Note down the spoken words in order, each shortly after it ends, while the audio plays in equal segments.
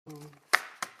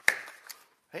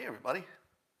Hey, everybody.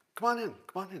 Come on in.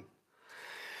 Come on in.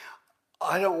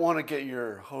 I don't want to get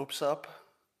your hopes up,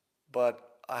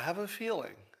 but I have a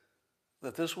feeling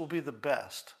that this will be the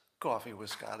best Coffee with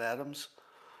Scott Adams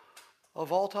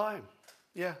of all time.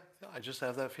 Yeah, I just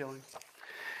have that feeling.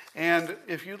 And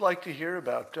if you'd like to hear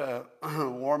about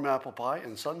warm apple pie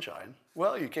and sunshine,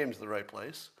 well, you came to the right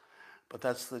place. But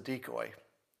that's the decoy.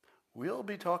 We'll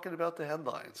be talking about the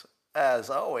headlines, as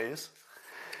always.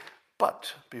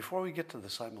 But before we get to the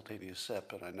simultaneous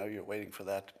sip, and I know you're waiting for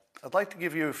that, I'd like to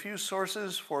give you a few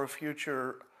sources for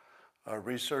future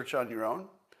research on your own.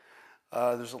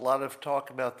 There's a lot of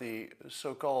talk about the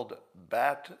so-called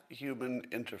bat-human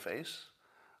interface.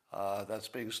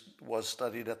 Was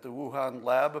studied at the Wuhan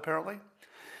lab, apparently.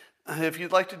 If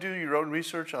you'd like to do your own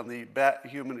research on the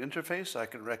bat-human interface, I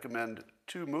can recommend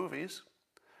two movies.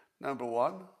 Number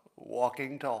one,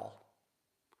 Walking Tall,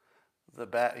 the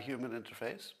bat-human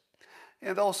interface,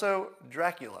 and also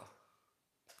Dracula,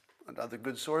 another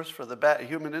good source for the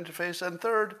bat-human interface, and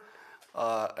third,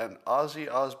 an Ozzy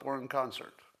Osbourne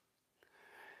concert.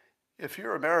 If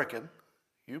you're American,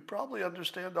 you probably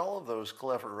understand all of those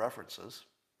clever references.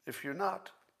 If you're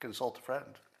not, consult a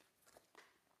friend.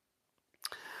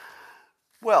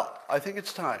 Well, I think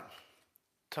it's time.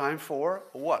 Time for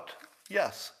what?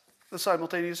 Yes, the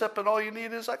simultaneous sip, and all you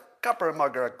need is a cup or a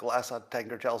mug or a glass, a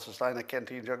tankard, chalice, stein, a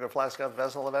canteen, jug, or flask, a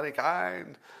vessel of any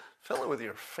kind. Fill it with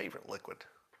your favorite liquid.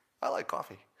 I like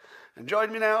coffee. And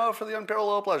join me now for the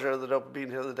unparalleled pleasure of the dopamine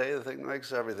hit of the day, the thing that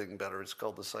makes everything better. It's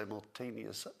called the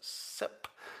simultaneous sip.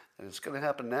 And it's going to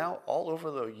happen now all over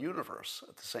the universe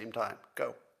at the same time.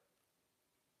 Go.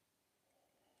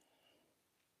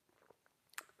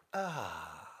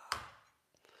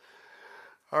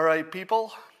 All right,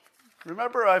 people.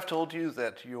 Remember, I've told you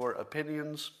that your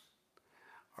opinions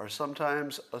are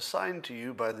sometimes assigned to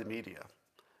you by the media.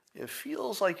 It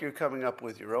feels like you're coming up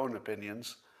with your own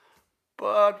opinions,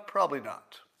 but probably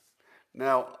not.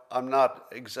 Now, I'm not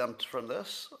exempt from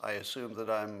this. I assume that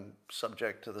I'm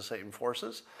subject to the same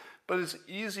forces, but it's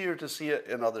easier to see it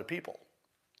in other people.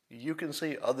 You can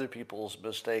see other people's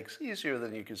mistakes easier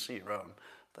than you can see your own.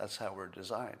 That's how we're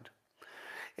designed.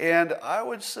 And I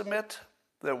would submit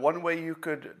that one way you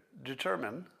could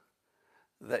determine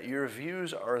that your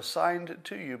views are assigned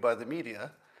to you by the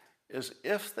media is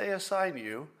if they assign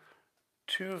you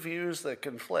two views that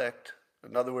conflict,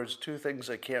 in other words, two things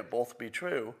that can't both be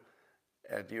true,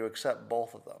 and you accept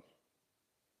both of them.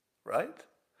 Right?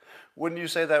 Wouldn't you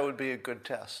say that would be a good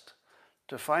test?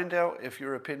 To find out if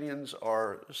your opinions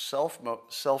are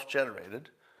self-generated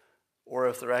or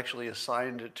if they're actually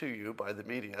assigned to you by the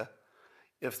media.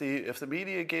 If the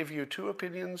media gave you two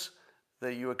opinions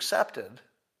that you accepted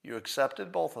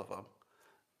both of them,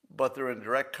 but they're in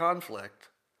direct conflict,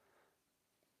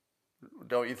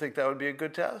 don't you think that would be a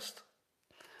good test?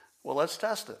 Well, let's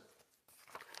test it.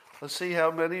 Let's see how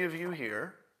many of you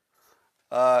here,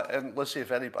 and let's see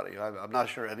if anybody, I'm not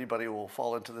sure anybody will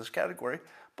fall into this category,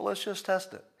 but let's just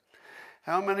test it.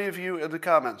 How many of you in the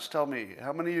comments, tell me,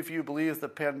 how many of you believe the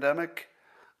pandemic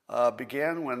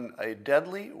began when a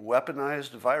deadly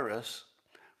weaponized virus,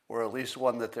 or at least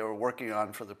one that they were working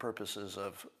on for the purposes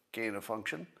of gain of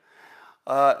function,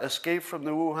 escaped from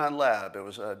the Wuhan lab? It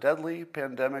was a deadly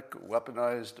pandemic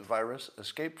weaponized virus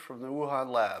escaped from the Wuhan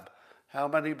lab. How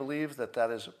many believe that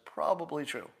that is probably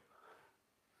true?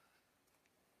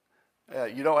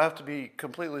 You don't have to be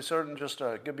completely certain, just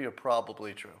give me a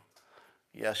probably true.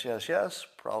 Yes, yes, yes,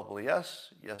 probably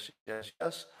yes, yes, yes,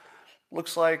 yes.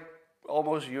 Looks like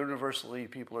almost universally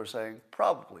people are saying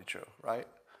probably true, right?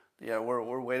 Yeah,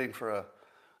 we're waiting for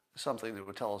something that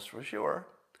would tell us for sure,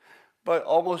 but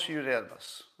almost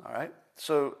unanimous, all right?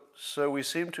 So we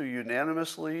seem to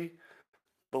unanimously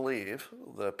believe,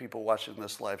 the people watching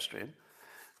this live stream,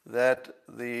 that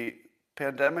the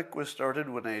pandemic was started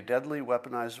when a deadly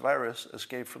weaponized virus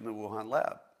escaped from the Wuhan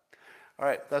lab. All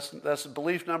right, that's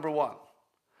belief number one.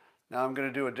 Now I'm going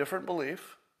to do a different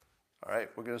belief. All right,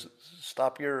 we're going to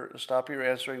stop your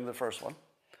answering the first one.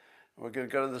 We're going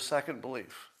to go to the second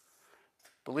belief.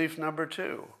 Belief number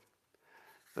two.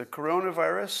 The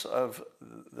coronavirus of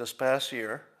this past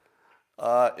year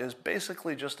is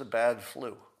basically just a bad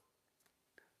flu.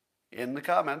 In the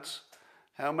comments,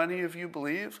 how many of you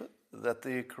believe that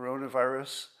the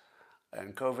coronavirus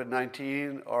and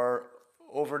COVID-19 are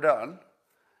overdone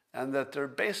and that they're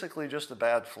basically just a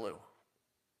bad flu?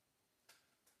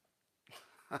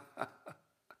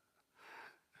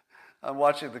 I'm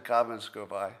watching the comments go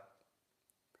by.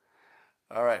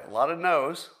 All right, a lot of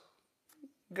no's.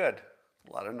 Good,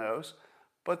 a lot of no's.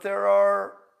 But there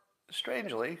are,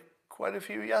 strangely, quite a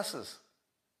few yeses.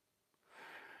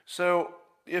 So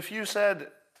if you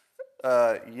said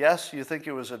yes, you think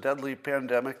it was a deadly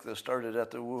pandemic that started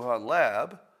at the Wuhan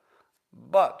lab,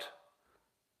 but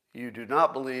you do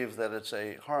not believe that it's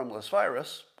a harmless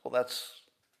virus. Well,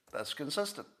 that's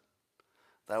consistent.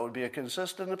 That would be a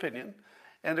consistent opinion,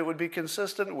 and it would be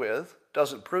consistent with,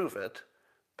 doesn't prove it,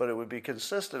 but it would be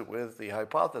consistent with the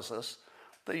hypothesis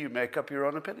that you make up your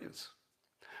own opinions.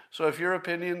 So if your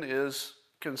opinion is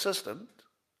consistent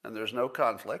and there's no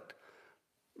conflict,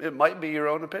 it might be your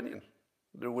own opinion.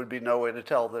 There would be no way to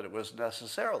tell that it was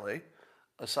necessarily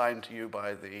assigned to you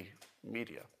by the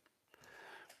media.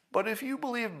 But if you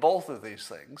believe both of these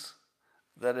things,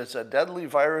 that it's a deadly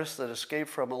virus that escaped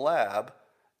from a lab,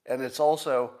 and it's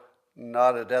also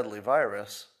not a deadly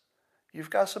virus, you've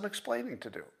got some explaining to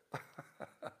do.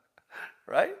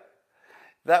 Right?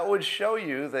 That would show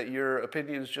you that your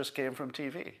opinions just came from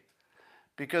TV.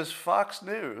 Because Fox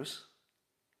News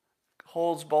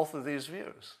holds both of these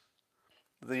views.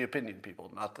 The opinion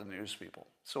people, not the news people.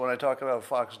 So when I talk about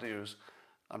Fox News,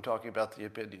 I'm talking about the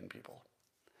opinion people.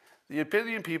 The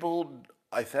opinion people,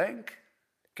 I think,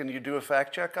 can you do a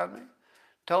fact check on me?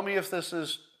 Tell me if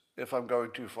I'm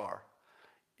going too far.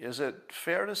 Is it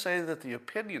fair to say that the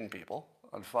opinion people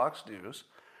on Fox News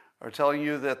are telling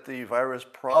you that the virus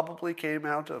probably came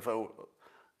out of a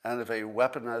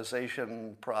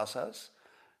weaponization process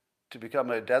to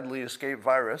become a deadly escape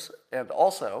virus, and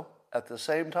also, at the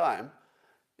same time,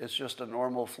 it's just a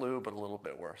normal flu but a little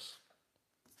bit worse?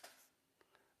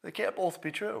 They can't both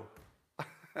be true.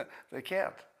 They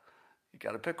can't. You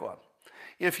got to pick one.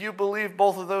 If you believe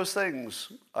both of those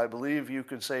things, I believe you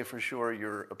could say for sure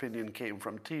your opinion came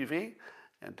from TV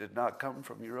and did not come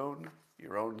from your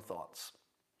own thoughts.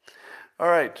 All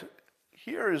right,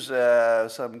 here's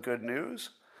some good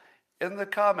news. In the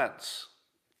comments,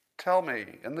 tell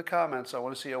me, in the comments, I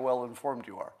want to see how well informed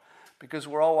you are, because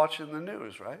we're all watching the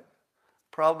news, right?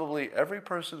 Probably every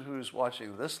person who's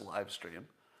watching this live stream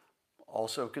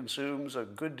also consumes a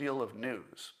good deal of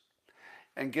news.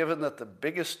 And given that the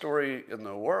biggest story in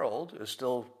the world is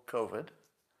still COVID,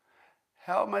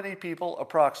 how many people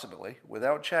approximately,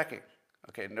 without checking,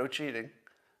 okay, no cheating,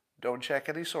 don't check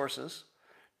any sources,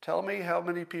 tell me how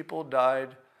many people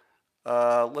died,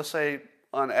 let's say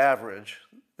on average,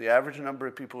 the average number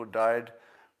of people who died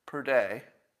per day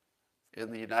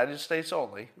in the United States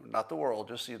only, not the world,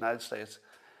 just the United States,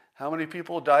 how many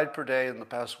people died per day in the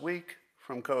past week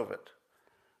from COVID?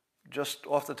 Just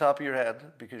off the top of your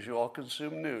head, because you all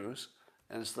consume news,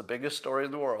 and it's the biggest story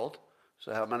in the world,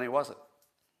 so how many was it?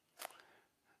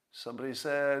 Somebody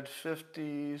said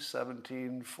 50,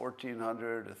 17,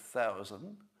 1,400,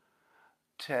 1,000,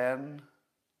 10,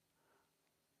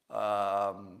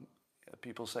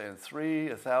 people saying 3,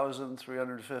 1,000,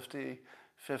 350,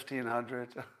 1,500.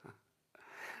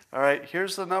 All right,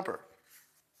 here's the number.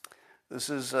 This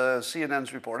is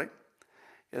CNN's reporting.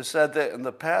 It said that in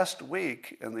the past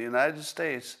week in the United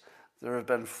States, there have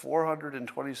been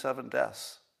 427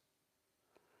 deaths.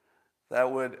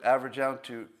 That would average out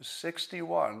to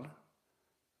 61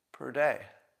 per day.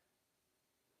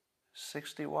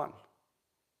 61.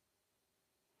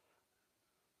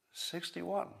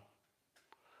 61.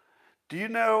 Do you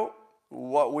know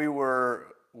what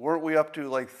weren't we up to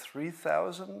like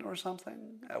 3,000 or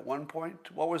something at one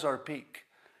point? What was our peak?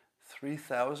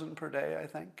 3,000 per day, I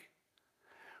think.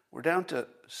 We're down to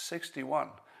 61.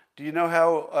 Do you know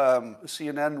how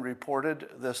CNN reported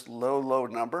this low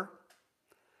number?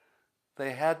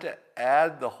 They had to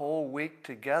add the whole week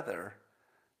together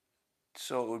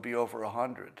so it would be over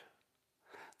 100.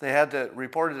 They had to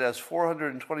report it as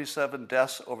 427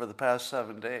 deaths over the past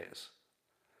 7 days.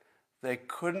 They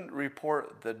couldn't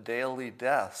report the daily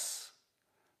deaths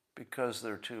because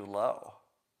they're too low,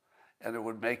 and it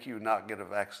would make you not get a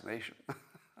vaccination.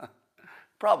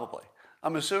 Probably.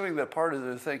 I'm assuming that part of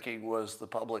their thinking was the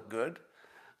public good,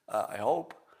 I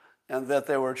hope, and that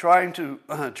they were trying to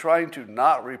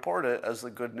not report it as the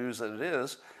good news that it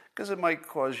is, because it might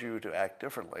cause you to act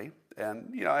differently.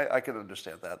 And I can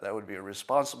understand that. That would be a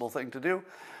responsible thing to do.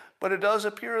 But it does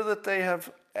appear that they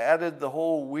have added the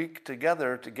whole week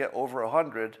together to get over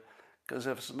 100, because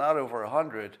if it's not over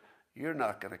 100, you're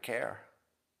not going to care.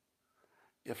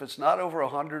 If it's not over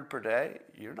 100 per day,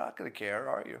 you're not going to care,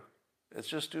 are you? It's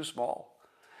just too small.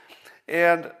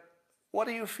 And what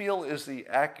do you feel is the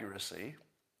accuracy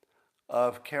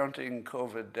of counting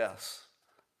COVID deaths?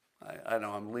 I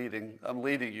know I'm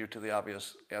leading you to the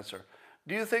obvious answer.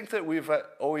 Do you think that we've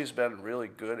always been really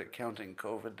good at counting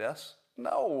COVID deaths?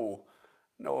 No,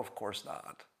 of course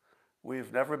not.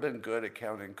 We've never been good at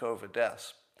counting COVID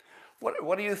deaths.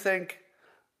 What do you think?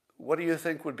 What do you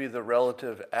think would be the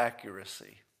relative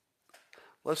accuracy?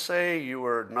 Let's say you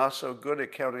were not so good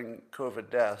at counting COVID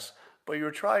deaths, but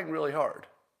you're trying really hard.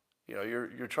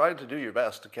 You're trying to do your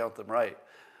best to count them right,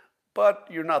 but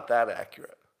you're not that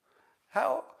accurate.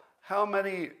 How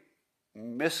many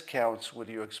miscounts would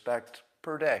you expect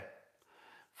per day?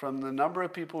 From the number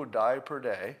of people who die per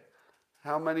day,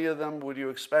 how many of them would you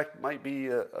expect might be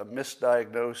a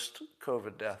misdiagnosed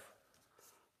COVID death?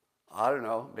 I don't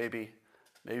know, maybe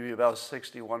about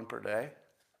 61 per day.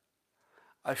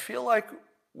 I feel like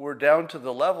we're down to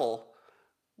the level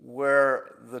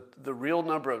where the real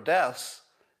number of deaths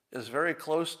is very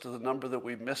close to the number that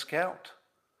we miscount.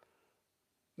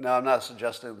 Now, I'm not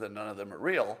suggesting that none of them are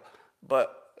real,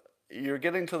 but you're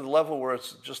getting to the level where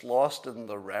it's just lost in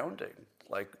the rounding.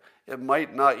 Like, it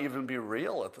might not even be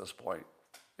real at this point.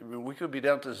 I mean, we could be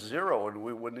down to 0 and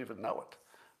we wouldn't even know it.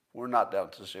 We're not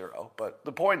down to 0, but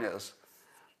the point is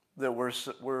that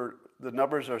the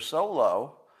numbers are so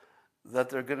low that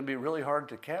they're going to be really hard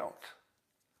to count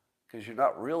because you're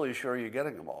not really sure you're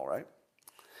getting them all, right?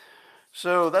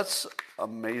 So that's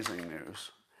amazing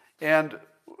news. And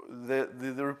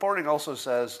the reporting also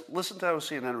says, listen to how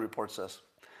CNN reports this.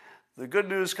 The good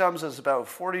news comes as about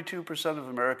 42% of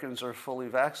Americans are fully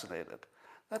vaccinated.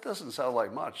 That doesn't sound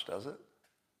like much, does it?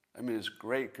 I mean, it's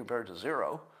great compared to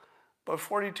 0, but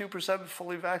 42%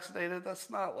 fully vaccinated, that's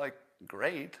not like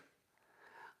great.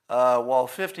 While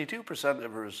 52%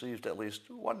 have received at least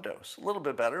one dose. A little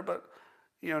bit better, but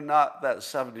not that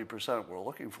 70% we're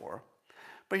looking for.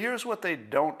 But here's what they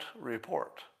don't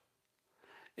report.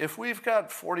 If we've got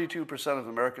 42% of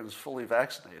Americans fully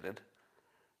vaccinated,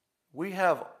 we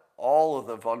have all of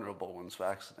the vulnerable ones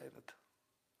vaccinated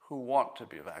who want to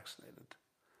be vaccinated,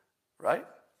 right?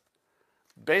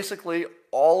 Basically,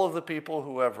 all of the people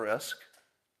who have risk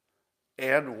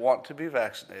and want to be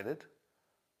vaccinated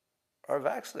are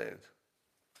vaccinated.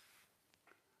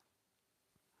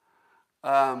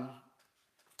 Oh,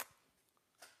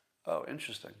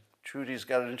 interesting. Trudy's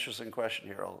got an interesting question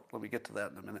here. Let me get to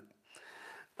that in a minute.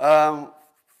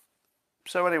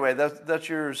 So anyway, that's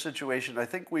your situation. I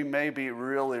think we may be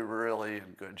really, really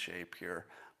in good shape here.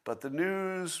 But the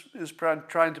news is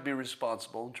trying to be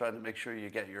responsible and trying to make sure you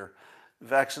get your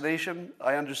vaccination.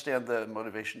 I understand the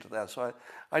motivation to that. So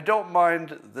I don't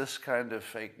mind this kind of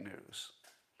fake news.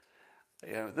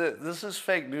 This is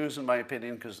fake news in my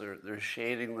opinion because they're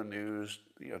shading the news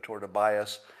toward a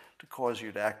bias to cause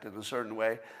you to act in a certain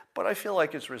way. But I feel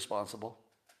like it's responsible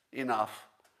enough,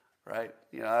 right?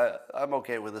 I'm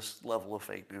okay with this level of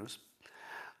fake news.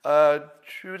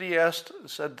 Trudy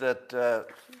said that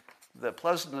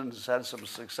Pleasanton has had some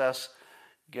success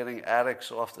getting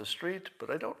addicts off the street, but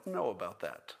I don't know about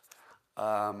that.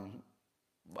 I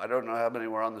don't know how many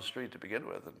were on the street to begin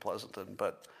with in Pleasanton,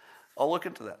 but I'll look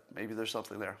into that. Maybe there's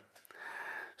something there.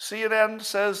 CNN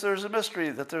says there's a mystery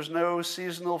that there's no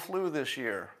seasonal flu this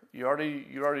year. You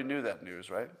already knew that news,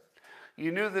 right?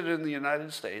 You knew that in the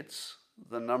United States,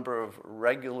 the number of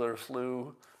regular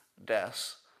flu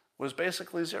deaths was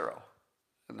basically 0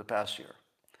 in the past year.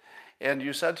 And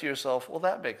you said to yourself, well,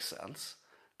 that makes sense,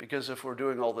 because if we're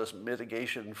doing all this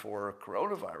mitigation for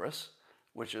coronavirus,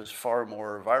 which is far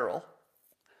more viral,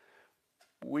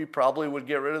 we probably would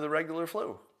get rid of the regular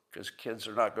flu, because kids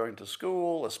are not going to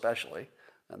school, especially,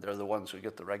 and they're the ones who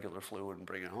get the regular flu and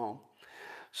bring it home.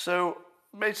 So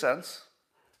it made sense.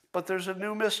 But there's a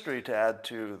new mystery to add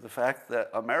to the fact that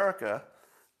America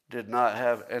did not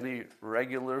have any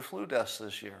regular flu deaths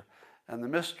this year. And the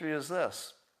mystery is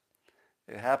this: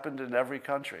 it happened in every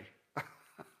country,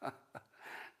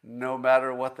 no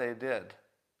matter what they did.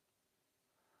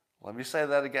 Let me say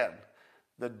that again.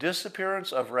 The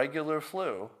disappearance of regular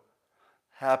flu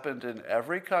happened in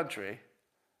every country,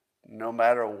 no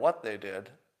matter what they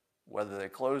did, whether they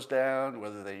closed down,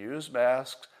 whether they used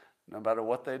masks, no matter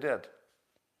what they did.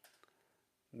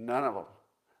 None of them.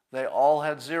 They all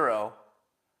had 0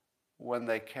 when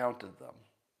they counted them.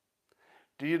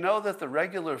 Do you know that the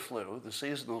regular flu, the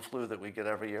seasonal flu that we get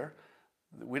every year,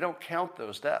 we don't count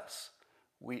those deaths.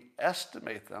 We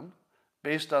estimate them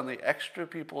based on the extra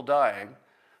people dying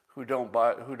who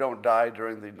don't die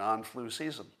during the non-flu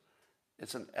season.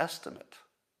 It's an estimate.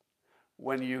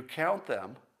 When you count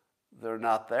them, they're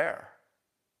not there.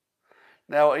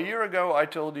 Now, a year ago, I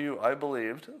told you I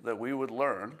believed that we would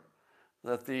learn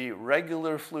that the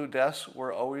regular flu deaths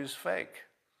were always fake,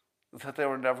 that they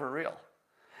were never real.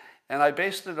 And I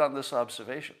based it on this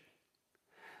observation,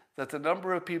 that the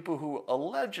number of people who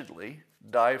allegedly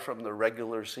die from the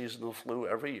regular seasonal flu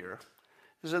every year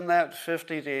is in that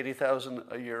 50 to 80,000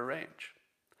 a year range.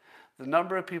 The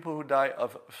number of people who die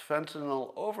of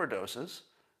fentanyl overdoses,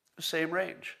 the same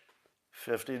range,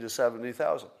 50 to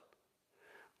 70,000.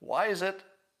 Why is it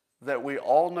that we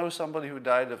all know somebody who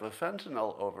died of a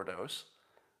fentanyl overdose,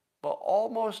 but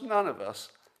almost none of us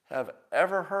have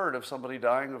ever heard of somebody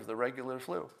dying of the regular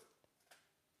flu.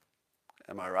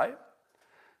 Am I right?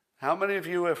 How many of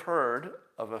you have heard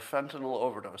of a fentanyl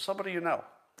overdose? Somebody you know.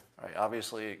 Right?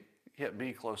 Obviously, it hit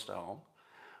me close to home.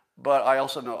 But I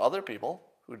also know other people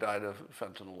who died of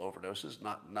fentanyl overdoses,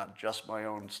 not just my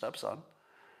own stepson.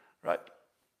 Right?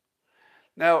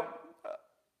 Now,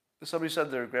 somebody said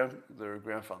their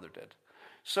grandfather did.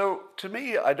 So to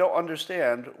me, I don't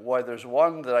understand why there's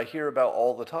one that I hear about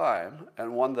all the time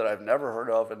and one that I've never heard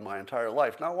of in my entire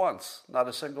life. Not once, not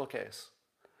a single case.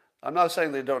 I'm not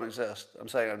saying they don't exist. I'm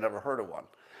saying I've never heard of one.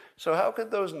 So how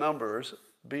could those numbers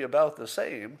be about the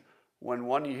same when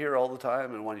one you hear all the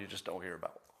time and one you just don't hear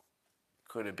about?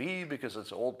 Could it be because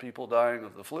it's old people dying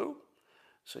of the flu,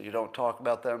 so you don't talk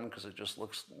about them because it just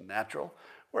looks natural,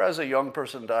 whereas a young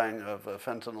person dying of a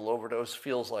fentanyl overdose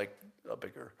feels like a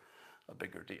bigger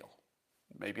deal?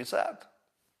 Maybe it's that.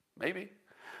 Maybe.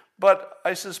 But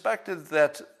I suspected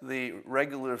that the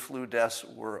regular flu deaths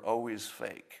were always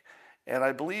fake. And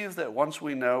I believe that once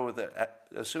we know that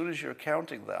as soon as you're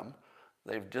counting them,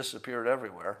 they've disappeared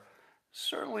everywhere,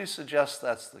 certainly suggests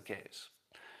that's the case.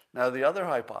 Now, the other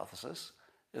hypothesis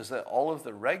is that all of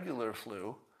the regular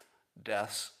flu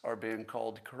deaths are being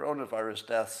called coronavirus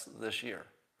deaths this year.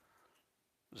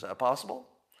 Is that possible?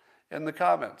 In the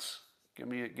comments, give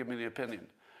me the opinion.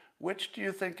 Which do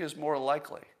you think is more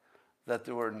likely? That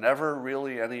there were never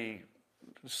really any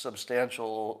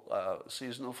substantial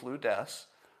seasonal flu deaths,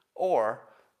 or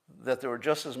that there were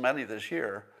just as many this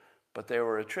year, but they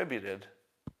were attributed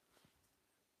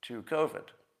to COVID?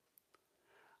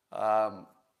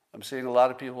 I'm seeing a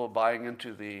lot of people buying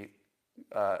into the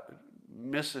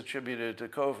misattributed to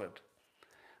COVID.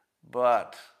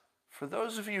 But for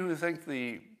those of you who think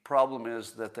the problem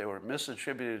is that they were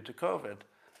misattributed to COVID,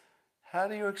 how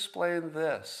do you explain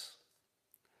this?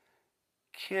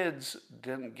 Kids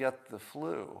didn't get the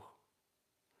flu.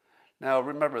 Now,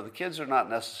 remember, the kids are not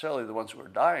necessarily the ones who are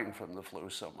dying from the flu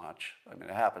so much. I mean,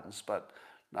 it happens, but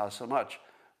not so much.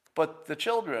 But the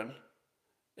children,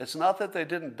 it's not that they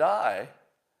didn't die,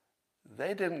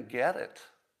 they didn't get it.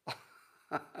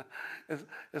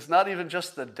 It's not even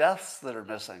just the deaths that are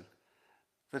missing.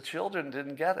 The children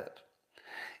didn't get it.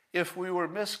 If we were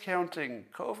miscounting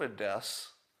COVID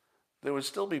deaths, there would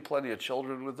still be plenty of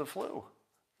children with the flu.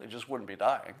 They just wouldn't be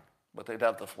dying, but they'd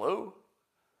have the flu.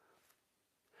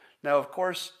 Now, of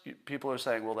course, people are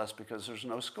saying, well, that's because there's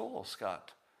no school,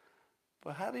 Scott.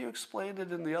 But how do you explain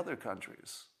it in the other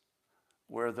countries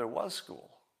where there was school?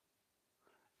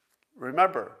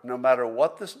 Remember, no matter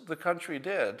what the country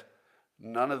did,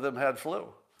 none of them had flu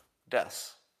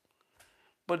deaths.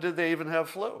 But did they even have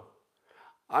flu?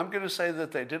 I'm going to say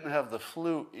that they didn't have the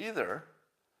flu either,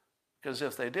 because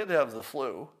if they did have the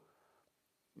flu,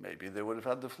 maybe they would have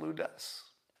had the flu deaths.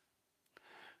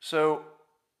 So,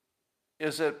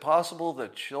 is it possible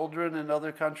that children in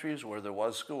other countries where there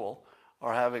was school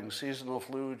are having seasonal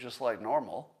flu just like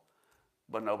normal,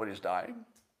 but nobody's dying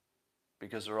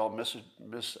because they're all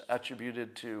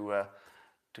misattributed to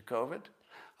COVID?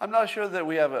 I'm not sure that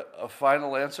we have a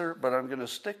final answer, but I'm going to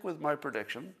stick with my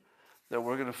prediction that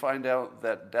we're going to find out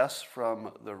that deaths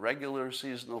from the regular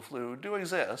seasonal flu do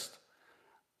exist,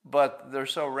 but they're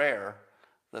so rare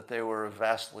that they were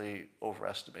vastly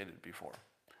overestimated before.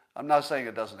 I'm not saying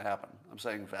it doesn't happen. I'm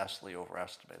saying vastly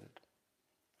overestimated.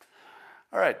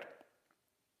 All right.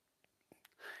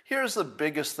 Here's the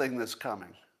biggest thing that's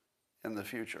coming in the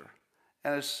future.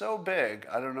 And it's so big,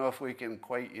 I don't know if we can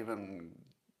quite even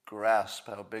grasp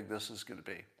how big this is going to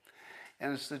be.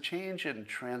 And it's the change in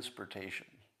transportation.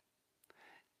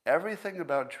 Everything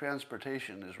about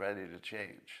transportation is ready to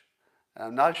change. And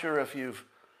I'm not sure if you've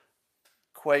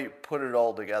quite put it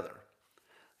all together.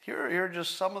 Here are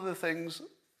just some of the things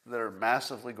that are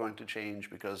massively going to change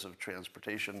because of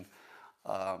transportation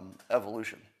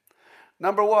evolution.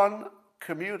 Number one,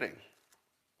 commuting.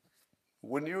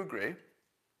 Wouldn't you agree?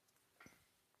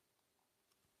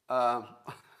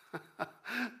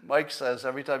 Mike says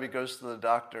every time he goes to the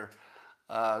doctor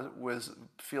with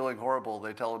feeling horrible,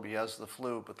 they tell him he has the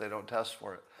flu, but they don't test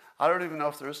for it. I don't even know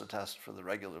if there is a test for the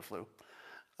regular flu.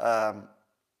 But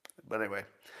anyway,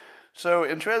 so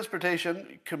in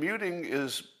transportation, commuting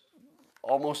is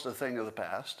almost a thing of the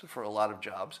past for a lot of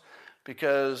jobs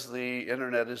because the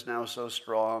internet is now so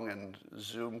strong and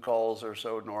Zoom calls are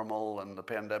so normal and the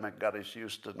pandemic got us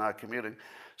used to not commuting.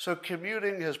 So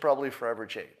commuting has probably forever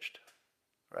changed,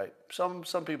 right? Some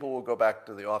people will go back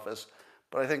to the office,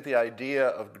 but I think the idea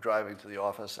of driving to the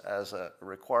office as a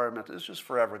requirement is just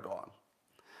forever gone.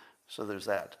 So there's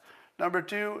that. Number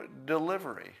two,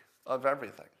 delivery of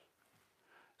everything.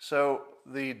 So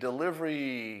the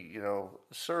delivery,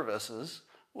 services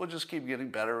will just keep getting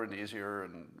better and easier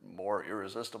and more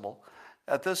irresistible.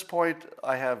 At this point,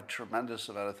 I have tremendous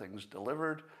amount of things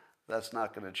delivered. That's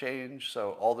not going to change.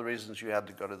 So all the reasons you had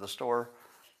to go to the store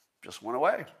just went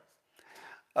away.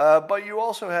 But you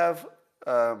also have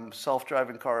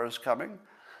self-driving cars coming.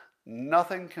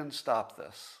 Nothing can stop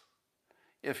this.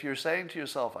 If you're saying to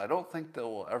yourself, I don't think there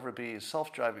will ever be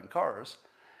self-driving cars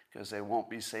because they won't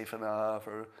be safe enough,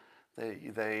 or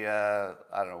they I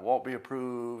don't know, won't be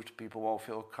approved, people won't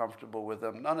feel comfortable with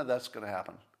them, none of that's going to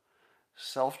happen.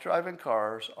 Self-driving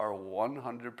cars are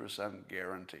 100%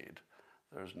 guaranteed.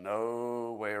 There's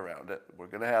no way around it. We're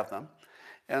going to have them.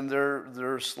 And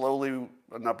they're slowly,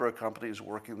 a number of companies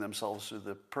working themselves through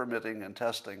the permitting and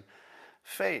testing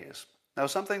phase. Now,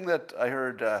 something that I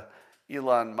heard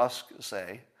Elon Musk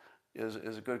say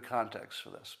is a good context for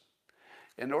this.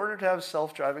 In order to have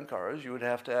self-driving cars, you would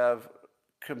have to have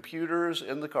computers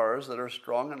in the cars that are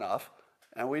strong enough,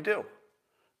 and we do.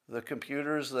 The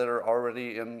computers that are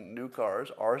already in new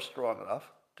cars are strong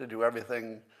enough to do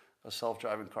everything a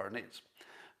self-driving car needs.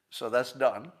 So that's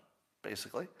done,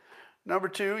 basically. Number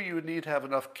two, you would need to have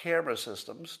enough camera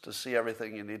systems to see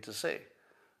everything you need to see.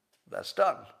 That's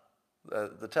done.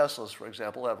 The Teslas, for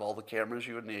example, have all the cameras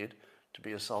you would need to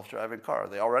be a self-driving car.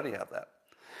 They already have that.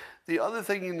 The other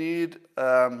thing you need,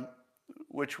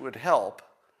 which would help,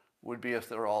 would be if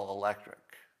they're all electric.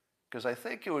 Because I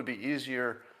think it would be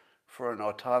easier for an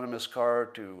autonomous car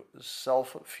to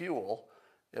self-fuel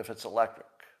if it's electric.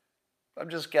 I'm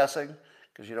just guessing,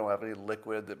 because you don't have any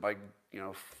liquid that might,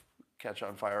 catch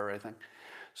on fire or anything.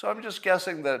 So I'm just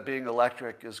guessing that being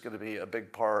electric is going to be a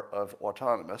big part of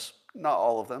autonomous. Not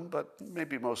all of them, but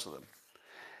maybe most of them.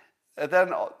 And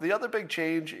then the other big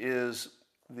change is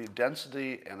the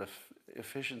density and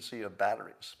efficiency of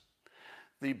batteries.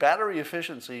 The battery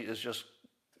efficiency is just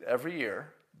every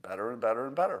year better and better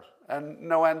and better, and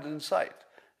no end in sight.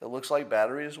 It looks like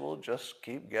batteries will just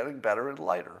keep getting better and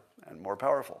lighter and more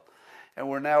powerful. And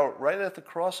we're now right at the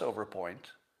crossover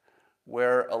point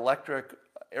where electric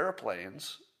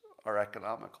airplanes are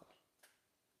economical.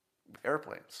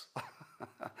 Airplanes.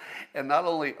 And not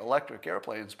only electric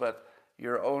airplanes, but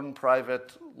your own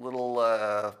private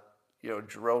little,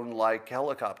 drone-like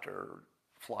helicopter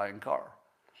flying car.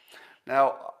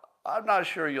 Now, I'm not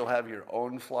sure you'll have your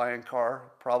own flying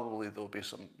car. Probably there'll be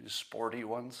some sporty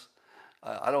ones.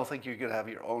 I don't think you can have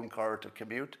your own car to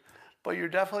commute, but you're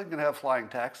definitely going to have flying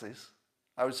taxis.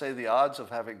 I would say the odds of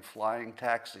having flying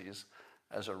taxis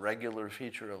as a regular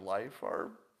feature of life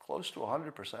are close to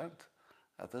 100%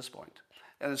 at this point.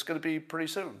 And it's going to be pretty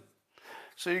soon.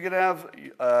 So you're going to have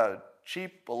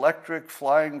cheap electric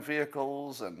flying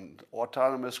vehicles and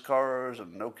autonomous cars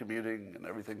and no commuting, and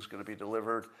everything's going to be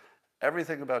delivered.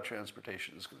 Everything about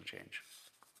transportation is going to change,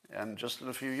 and just in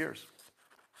a few years.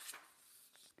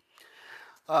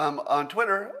 On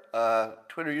Twitter,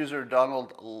 Twitter user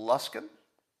Donald Luskin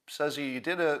says he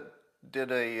did a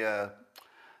data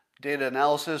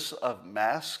analysis of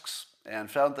masks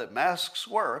and found that masks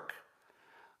work,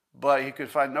 but he could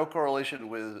find no correlation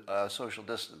with social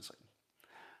distancing.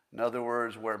 In other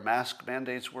words, where mask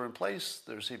mandates were in place,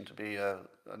 there seemed to be a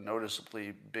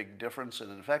noticeably big difference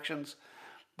in infections,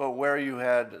 but where you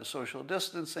had social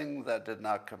distancing, that did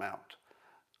not come out.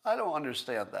 I don't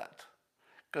understand that,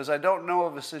 because I don't know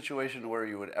of a situation where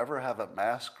you would ever have a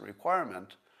mask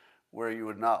requirement where you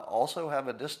would not also have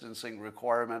a distancing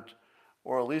requirement,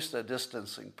 or at least a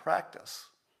distancing practice.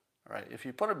 Right? If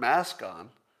you put a mask on,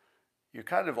 you're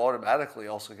kind of automatically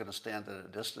also going to stand at a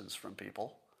distance from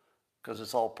people, because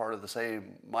it's all part of the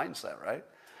same mindset, right?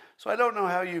 So I don't know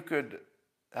how you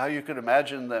could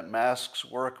imagine that masks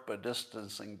work but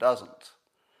distancing doesn't.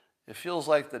 It feels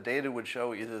like the data would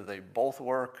show either they both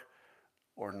work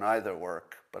or neither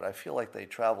work, but I feel like they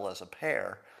travel as a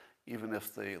pair, even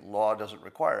if the law doesn't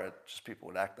require it, just people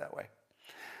would act that way.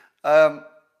 But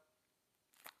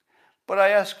I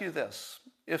ask you this,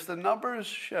 if the numbers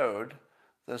showed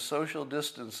that social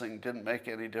distancing didn't make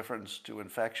any difference to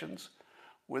infections,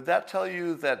 would that tell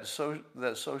you that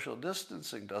social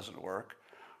distancing doesn't work,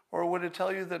 or would it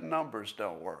tell you that numbers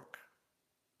don't work?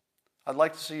 I'd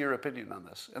like to see your opinion on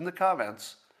this. In the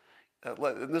comments,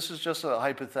 and this is just a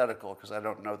hypothetical because I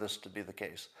don't know this to be the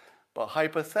case, but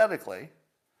hypothetically,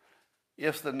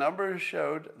 if the numbers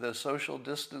showed that social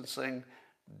distancing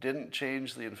didn't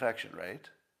change the infection rate,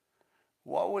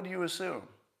 what would you assume?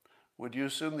 Would you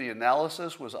assume the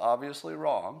analysis was obviously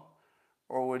wrong,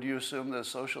 or would you assume that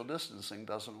social distancing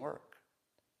doesn't work?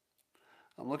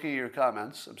 I'm looking at your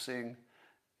comments. I'm seeing,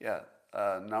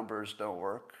 numbers don't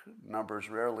work. Numbers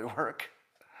rarely work.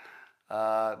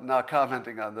 Not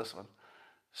commenting on this one.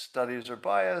 Studies are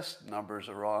biased, numbers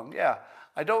are wrong. Yeah,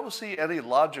 I don't see any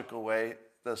logical way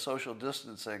that social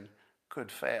distancing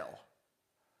could fail.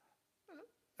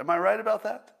 Am I right about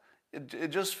that? It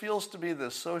just feels to me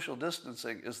that social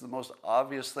distancing is the most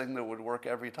obvious thing that would work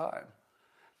every time,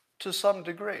 to some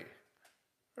degree,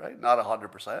 right? Not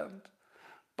 100%.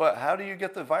 But how do you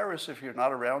get the virus if you're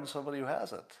not around somebody who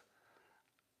has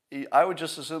it? I would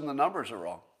just assume the numbers are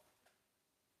wrong.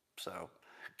 So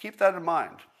keep that in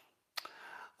mind.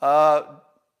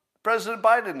 President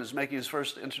Biden is making his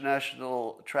first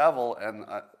international travel, and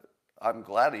I'm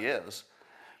glad he is,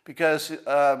 because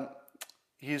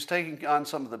he's taking on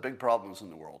some of the big problems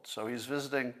in the world. So he's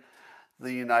visiting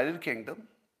the United Kingdom,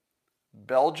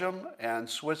 Belgium, and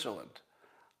Switzerland.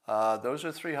 Those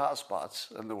are three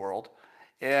hotspots in the world.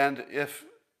 And if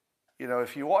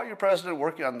you want your president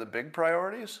working on the big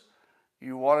priorities,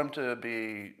 you want him to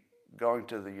be going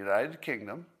to the United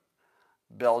Kingdom,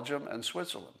 Belgium, and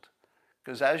Switzerland.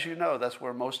 Because as you know, that's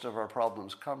where most of our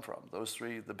problems come from. Those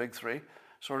three, the big three,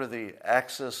 sort of the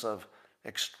axis of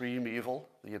extreme evil,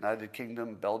 the United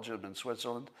Kingdom, Belgium, and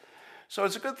Switzerland. So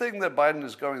it's a good thing that Biden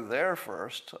is going there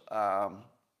first,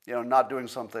 not doing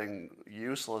something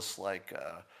useless like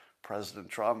President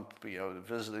Trump,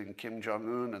 visiting Kim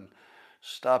Jong-un and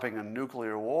stopping a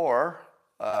nuclear war.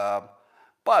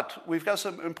 But we've got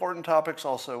some important topics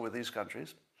also with these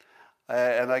countries.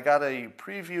 And I got a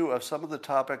preview of some of the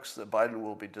topics that Biden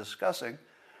will be discussing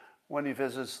when he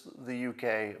visits the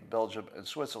UK, Belgium, and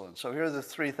Switzerland. So here are the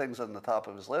three things on the top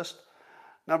of his list.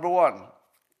 Number one,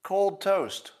 cold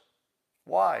toast.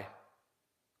 Why?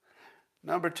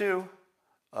 Number two,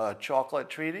 chocolate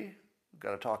treaty. We've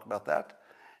got to talk about that.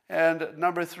 And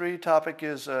number three topic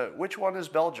is, which one is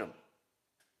Belgium?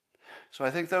 So I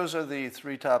think those are the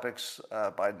three topics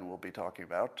Biden will be talking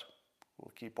about.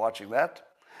 We'll keep watching that.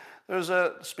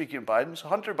 Speaking of Biden,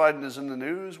 Hunter Biden is in the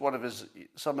news.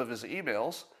 Some of his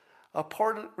emails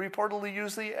reportedly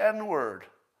use the N-word.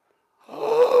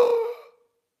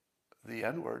 The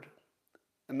N-word.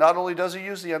 And not only does he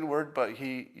use the N-word, but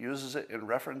he uses it in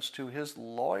reference to his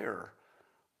lawyer.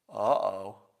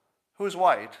 Uh-oh. Who's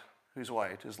white. His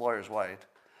lawyer's white.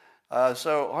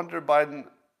 So Hunter Biden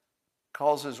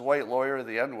calls his white lawyer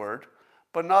the N-word,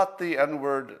 but not the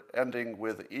N-word ending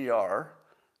with ER,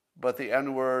 but the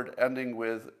N-word ending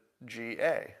with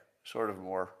GA, sort of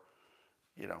more,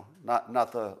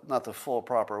 not the full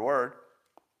proper word.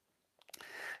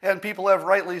 And people have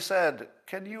rightly said,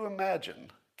 can you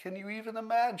even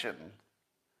imagine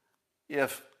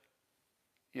if,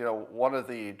 one of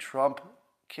the Trump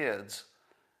kids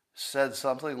said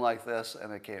something like this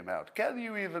and it came out? Can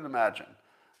you even imagine?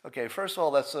 Okay, first of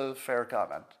all, that's a fair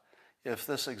comment. If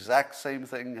this exact same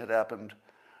thing had happened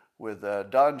with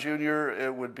Don Jr.,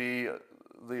 it would be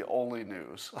the only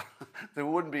news. There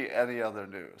wouldn't be any other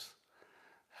news.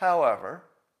 However,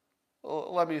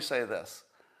 let me say this.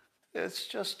 It's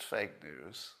just fake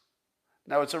news.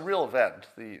 Now, it's a real event.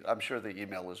 I'm sure the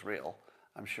email is real.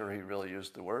 I'm sure he really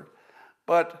used the word.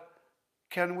 But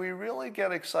can we really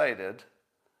get excited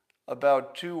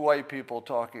about two white people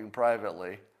talking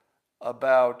privately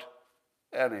about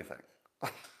anything?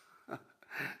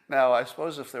 Now, I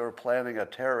suppose if they were planning a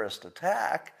terrorist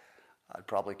attack, I'd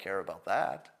probably care about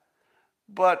that.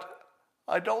 But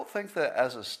I don't think that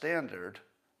as a standard,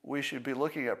 we should be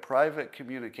looking at private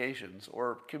communications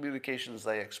or communications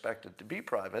they expected to be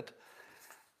private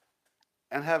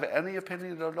and have any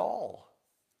opinion at all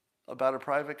about a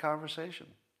private conversation.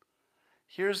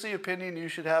 Here's the opinion you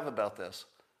should have about this.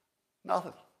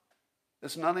 Nothing.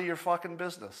 It's none of your fucking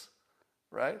business,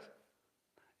 right?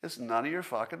 It's none of your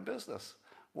fucking business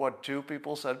what two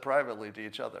people said privately to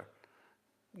each other.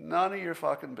 None of your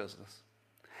fucking business.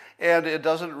 And it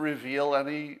doesn't reveal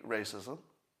any racism.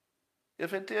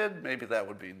 If it did, maybe that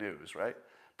would be news, right?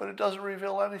 But it doesn't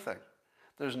reveal anything.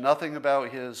 There's nothing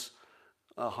about his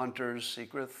Hunter's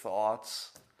secret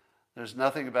thoughts. There's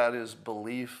nothing about his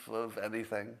belief of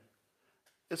anything.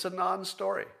 It's a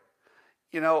non-story.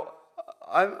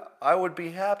 I would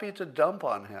be happy to dump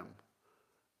on him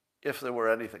if there were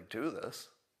anything to this,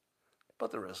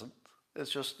 but there isn't.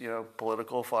 It's just,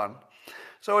 political fun.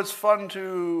 So it's fun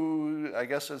to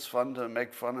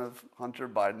make fun of Hunter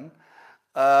Biden.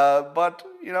 But,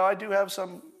 I do have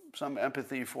some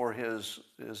empathy for his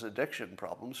addiction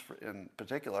problems in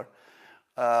particular.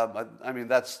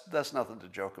 That's nothing to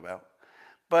joke about.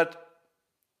 But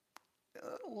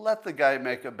let the guy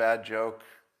make a bad joke.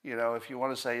 If you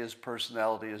want to say his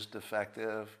personality is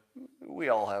defective, we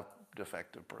all have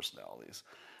defective personalities.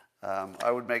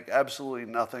 I would make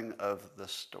absolutely nothing of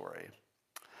this story.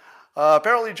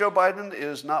 Apparently Joe Biden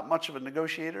is not much of a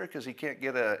negotiator because he can't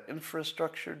get an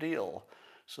infrastructure deal.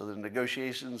 So the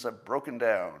negotiations have broken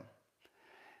down.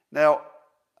 Now,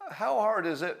 how hard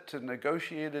is it to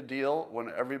negotiate a deal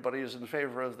when everybody is in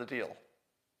favor of the deal?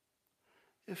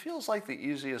 It feels like the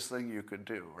easiest thing you could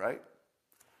do, right?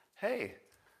 Hey,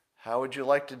 how would you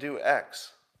like to do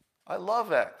X? I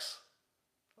love X.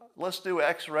 Let's do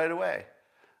X right away.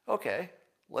 Okay,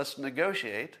 let's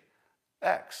negotiate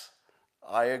X.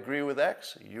 I agree with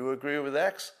X. You agree with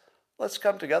X. Let's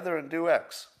come together and do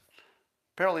X.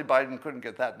 Apparently Biden couldn't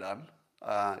get that done.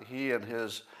 He and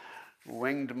his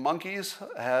winged monkeys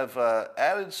have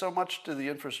added so much to the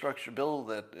infrastructure bill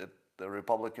that the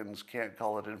Republicans can't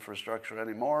call it infrastructure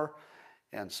anymore.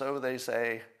 And so they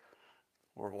say,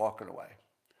 we're walking away.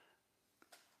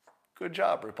 Good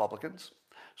job, Republicans.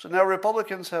 So now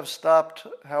Republicans have stopped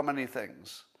how many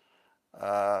things?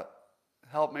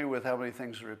 Help me with how many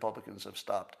things the Republicans have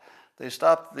stopped. They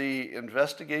stopped the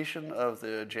investigation of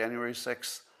the January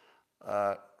 6th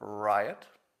riot.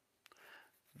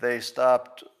 They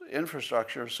stopped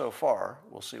infrastructure so far.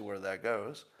 We'll see where that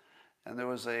goes. And there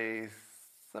was a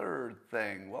third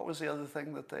thing. What was the other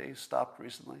thing that they stopped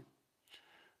recently?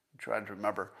 I'm trying to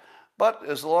remember. But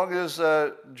as long as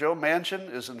Joe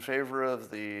Manchin is in favor of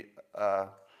the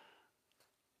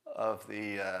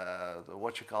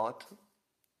what you call it?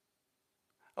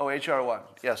 Oh, HR 1.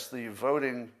 Yes, the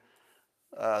voting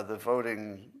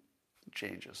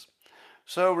changes.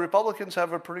 So Republicans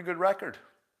have a pretty good record.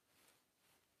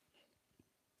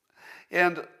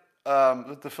 And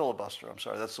the filibuster, I'm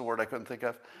sorry, that's the word I couldn't think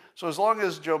of. So as long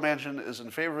as Joe Manchin is in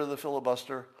favor of the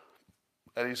filibuster,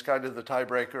 and he's kind of the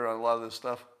tiebreaker on a lot of this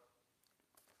stuff,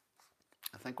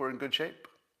 I think we're in good shape.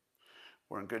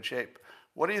 We're in good shape.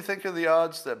 What do you think of the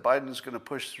odds that Biden is going to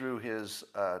push through his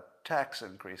tax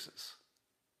increases?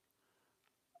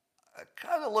 It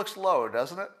kind of looks low,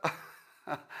 doesn't it?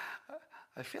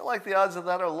 I feel like the odds of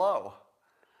that are low.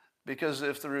 Because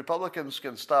if the Republicans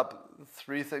can stop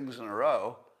 3 things in a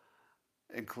row,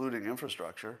 including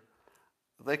infrastructure,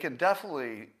 they can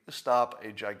definitely stop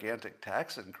a gigantic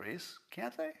tax increase,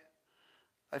 can't they?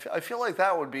 I feel like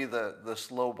that would be the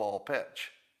slow ball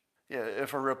pitch. Yeah,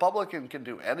 if a Republican can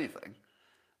do anything,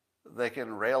 they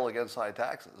can rail against high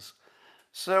taxes.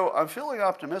 So I'm feeling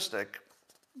optimistic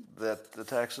that the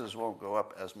taxes won't go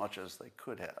up as much as they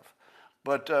could have.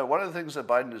 But one of the things that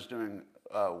Biden is doing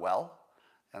well,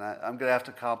 and I'm going to have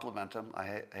to compliment him.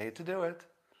 I hate to do it.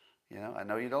 I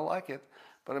know you don't like it.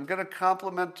 But I'm going to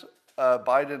compliment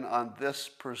Biden on this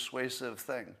persuasive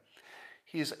thing.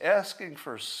 He's asking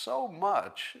for so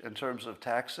much in terms of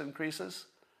tax increases.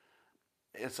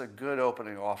 It's a good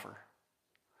opening offer.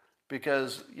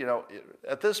 Because,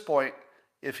 at this point,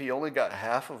 if he only got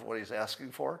half of what he's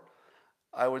asking for,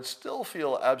 I would still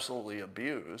feel absolutely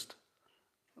abused.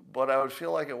 But I would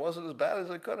feel like it wasn't as bad as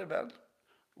it could have been,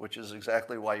 which is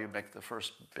exactly why you make the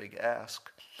first big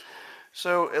ask.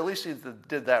 So at least he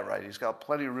did that right. He's got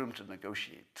plenty of room to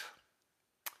negotiate.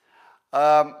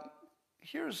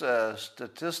 Here's a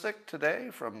statistic today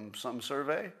from some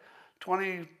survey.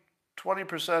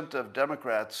 20% of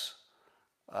Democrats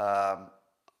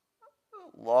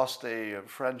lost a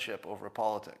friendship over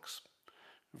politics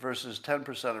versus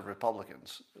 10% of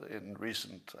Republicans in a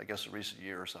recent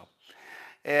year or so.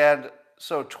 And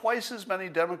so twice as many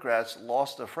Democrats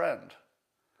lost a friend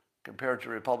compared to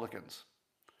Republicans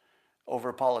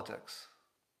over politics.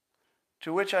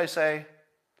 To which I say,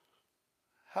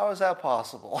 how is that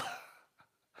possible?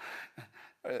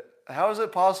 How is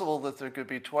it possible that there could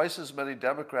be twice as many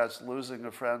Democrats losing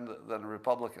a friend than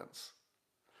Republicans?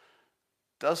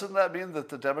 Doesn't that mean that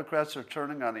the Democrats are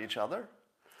turning on each other?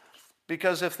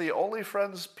 Because if the only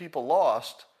friends people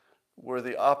lost were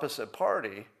the opposite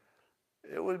party,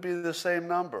 it would be the same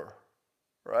number,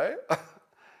 right?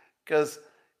 Because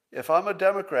if I'm a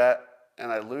Democrat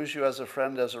and I lose you as a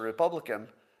friend as a Republican,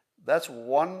 that's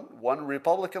one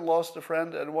Republican lost a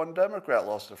friend and one Democrat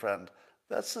lost a friend.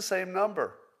 That's the same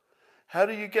number. How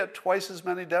do you get twice as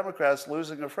many Democrats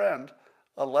losing a friend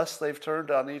unless they've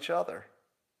turned on each other?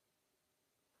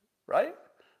 Right?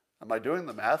 Am I doing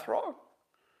the math wrong?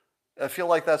 I feel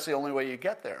like that's the only way you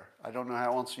get there. I don't know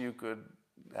how else you could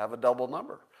have a double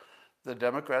number. The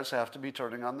Democrats have to be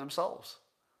turning on themselves.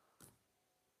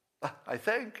 I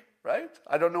think, right?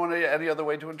 I don't know any other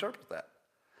way to interpret that.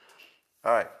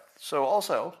 All right. So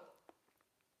also,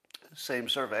 same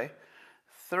survey,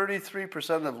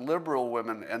 33% of liberal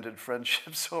women ended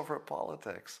friendships over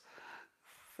politics.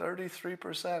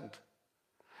 33%.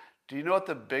 Do you know what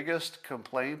the biggest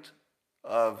complaint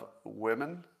of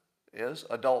women is,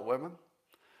 adult women?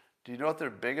 Do you know what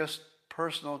their biggest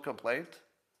personal complaint?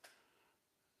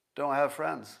 Don't have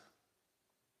friends.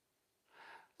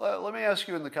 Let me ask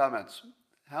you in the comments,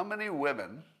 how many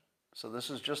women, so this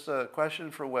is just a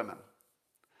question for women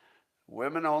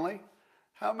only,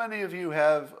 how many of you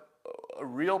have a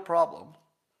real problem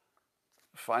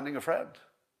finding a friend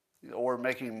or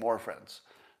making more friends?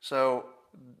 So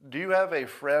do you have a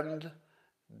friend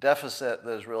deficit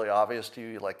that is really obvious to you?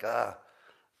 You're like, I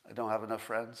don't have enough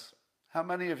friends. How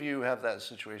many of you have that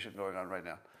situation going on right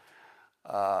now?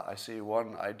 I see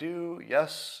one, I do,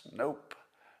 yes, nope,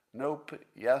 nope,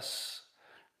 yes,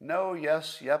 no,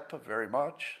 yes, yep, very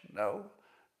much, no,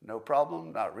 no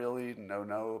problem, not really, no,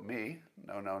 no, me,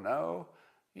 no, no, no,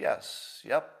 yes,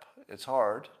 yep, it's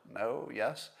hard, no,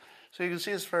 yes. So you can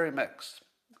see it's very mixed.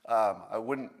 I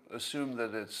wouldn't assume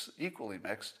that it's equally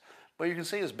mixed, but you can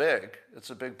see it's big.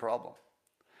 It's a big problem.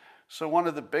 So one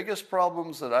of the biggest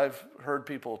problems that I've heard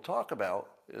people talk about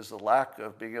is the lack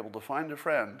of being able to find a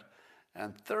friend,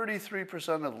 and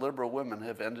 33% of liberal women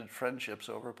have ended friendships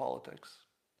over politics.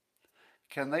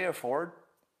 Can they afford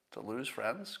to lose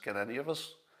friends? Can any of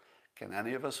us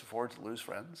afford to lose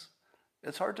friends?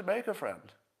 It's hard to make a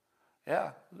friend.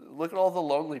 Yeah, look at all the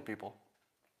lonely people.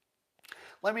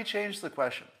 Let me change the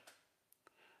question.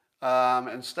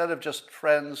 Instead of just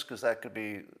friends, because that could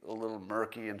be a little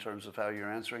murky in terms of how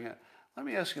you're answering it, let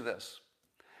me ask you this.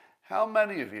 How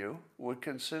many of you would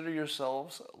consider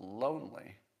yourselves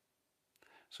lonely?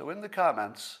 So in the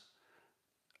comments,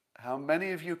 how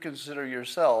many of you consider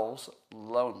yourselves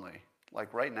lonely,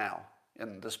 like right now,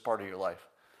 in this part of your life?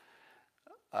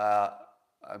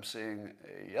 I'm seeing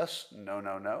a yes, no,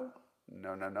 no, no,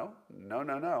 no, no, no, no,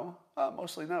 no, no.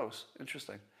 Mostly no's.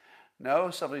 Interesting.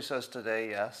 No, somebody says today,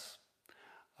 yes.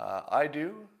 I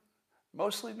do.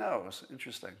 Mostly no's.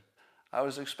 Interesting. I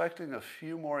was expecting a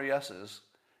few more yeses,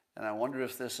 and I wonder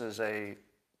if this is a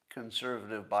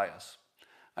conservative bias.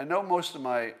 I know most of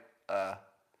my,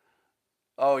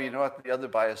 you know what the other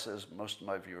bias is? Most of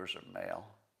my viewers are male.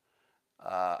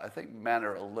 I think men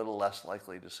are a little less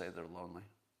likely to say they're lonely.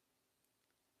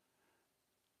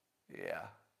 Yeah.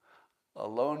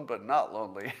 Alone but not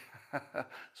lonely.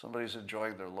 Somebody's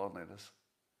enjoying their loneliness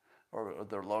or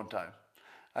their alone time.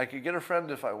 I could get a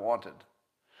friend if I wanted.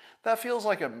 That feels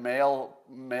like a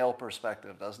male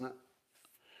perspective, doesn't it?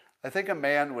 I think a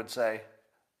man would say,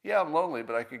 yeah, I'm lonely,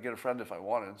 but I could get a friend if I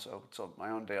wanted, so it's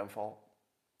my own damn fault.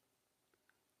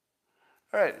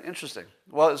 All right, interesting.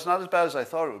 Well, it's not as bad as I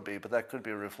thought it would be, but that could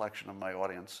be a reflection of my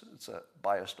audience. It's a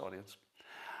biased audience.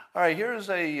 All right, here's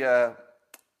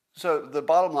so the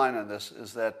bottom line on this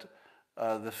is that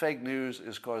the fake news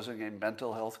is causing a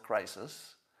mental health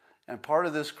crisis. And part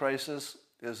of this crisis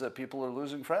is that people are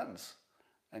losing friends.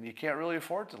 And you can't really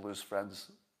afford to lose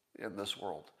friends in this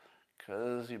world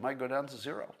because you might go down to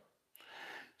zero.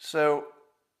 So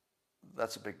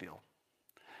that's a big deal.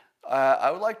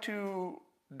 I would like to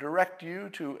direct you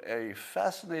to a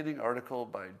fascinating article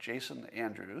by Jason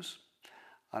Andrews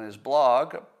on his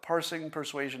blog,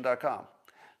 parsingpersuasion.com.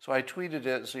 So I tweeted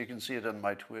it so you can see it on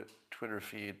my Twitter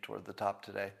feed toward the top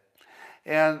today.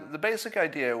 And the basic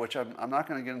idea, which I'm not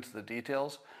going to get into the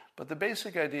details, but the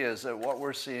basic idea is that what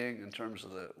we're seeing in terms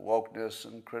of the wokeness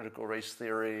and critical race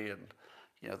theory and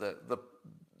the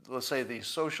let's say the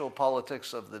social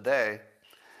politics of the day,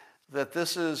 that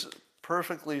this is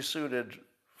perfectly suited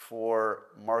for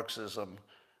Marxism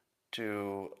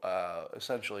to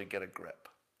essentially get a grip.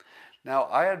 Now,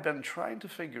 I had been trying to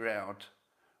figure out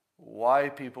why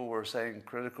people were saying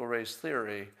critical race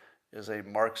theory is a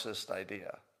Marxist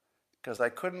idea, because I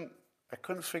couldn't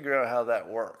figure out how that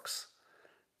works.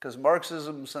 Because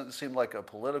Marxism seemed like a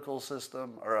political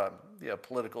system, or a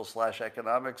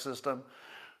political/economic system,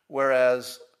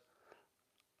 whereas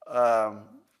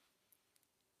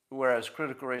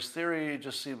critical race theory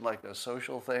just seemed like a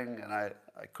social thing, and I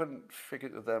couldn't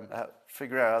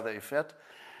figure out how they fit.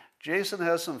 Jason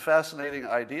has some fascinating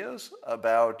ideas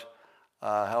about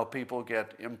how people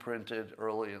get imprinted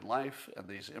early in life, and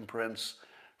these imprints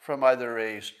from either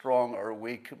a strong or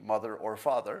weak mother or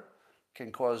father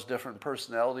can cause different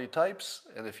personality types.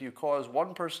 And if you cause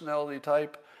one personality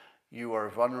type, you are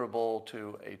vulnerable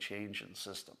to a change in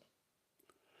system.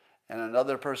 And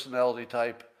another personality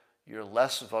type, you're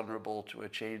less vulnerable to a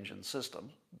change in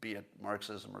system, be it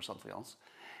Marxism or something else.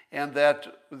 And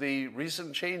that the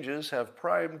recent changes have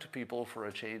primed people for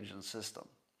a change in system.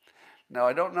 Now,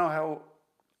 I don't know how,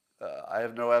 I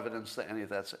have no evidence that any of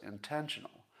that's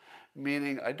intentional.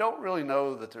 Meaning, I don't really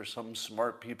know that there's some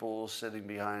smart people sitting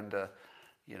behind a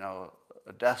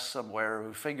desk somewhere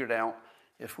who figured out,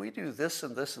 if we do this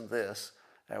and this and this,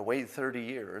 and wait 30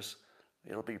 years,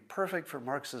 it'll be perfect for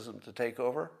Marxism to take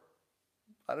over.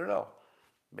 I don't know.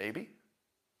 Maybe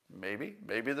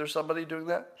there's somebody doing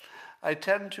that. I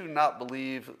tend to not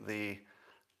believe the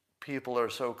people are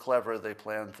so clever they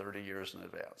plan 30 years in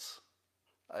advance.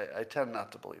 I tend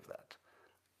not to believe that.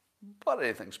 But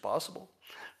anything's possible.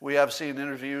 We have seen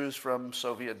interviews from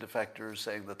Soviet defectors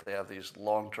saying that they have these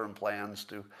long-term plans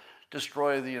to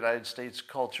destroy the United States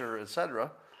culture,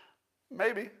 etc.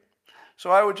 Maybe.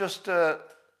 So I would just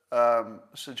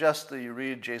suggest that you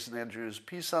read Jason Andrews'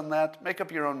 piece on that. Make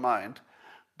up your own mind.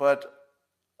 But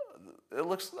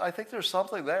I think there's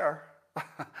something there.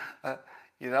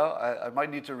 I might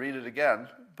need to read it again,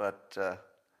 but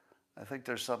I think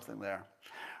there's something there.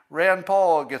 Rand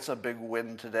Paul gets a big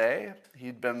win today.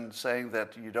 He'd been saying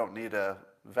that you don't need a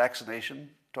vaccination,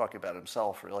 talking about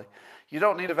himself really. You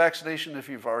don't need a vaccination if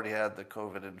you've already had the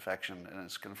COVID infection and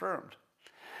it's confirmed.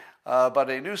 But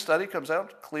a new study comes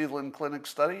out, Cleveland Clinic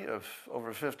study of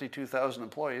over 52,000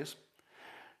 employees,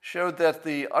 showed that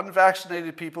the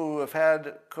unvaccinated people who have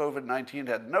had COVID-19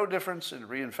 had no difference in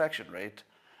reinfection rate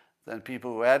than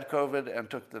people who had COVID and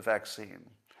took the vaccine.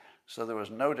 So there was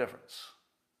no difference.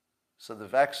 So the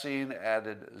vaccine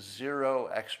added 0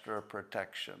 extra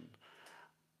protection.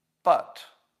 But,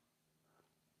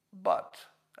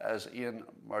 as Ian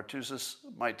Martoussis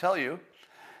might tell you,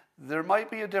 there might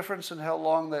be a difference in how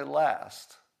long they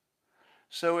last.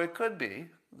 So it could be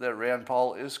that Rand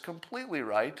Paul is completely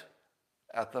right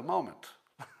at the moment.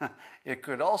 It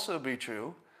could also be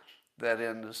true that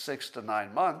in 6 to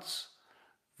 9 months,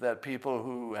 that people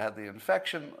who had the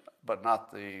infection but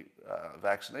not the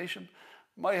vaccination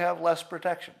might have less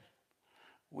protection.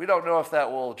 We don't know if that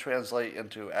will translate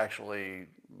into actually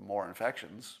more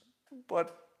infections,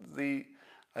 but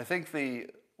I think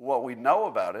what we know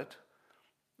about it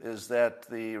is that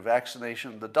the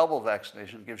vaccination, the double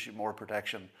vaccination, gives you more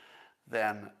protection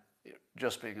than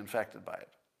just being infected by it.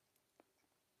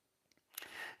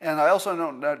 And I also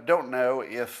don't know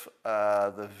if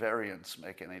the variants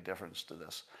make any difference to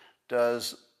this.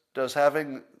 Does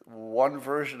having one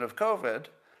version of COVID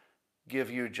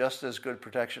give you just as good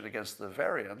protection against the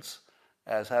variants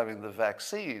as having the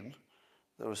vaccine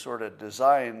that was sort of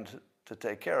designed to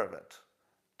take care of it?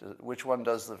 Which one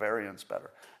does the variants better?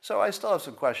 So I still have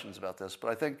some questions about this, but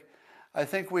I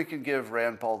think we can give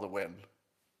Rand Paul the win.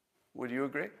 Would you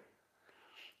agree?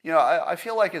 I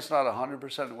feel like it's not a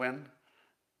 100% win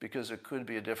because it could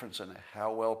be a difference in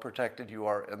how well protected you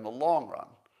are in the long run.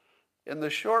 In the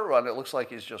short run, it looks like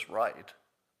he's just right?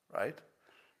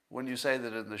 When you say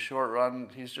that in the short run,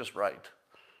 he's just right.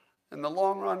 In the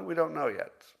long run, we don't know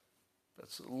yet.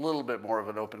 That's a little bit more of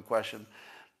an open question.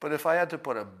 But if I had to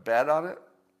put a bet on it,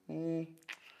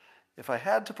 if I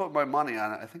had to put my money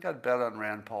on it, I think I'd bet on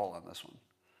Rand Paul on this one.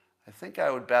 I think I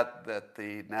would bet that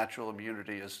the natural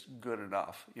immunity is good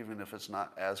enough, even if it's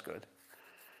not as good.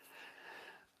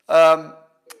 Are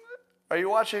you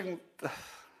watching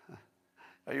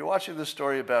the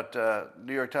story about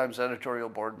New York Times editorial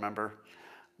board member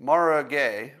Mara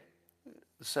Gay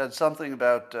said something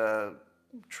about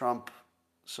Trump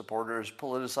supporters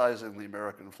politicizing the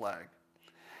American flag?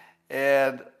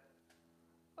 And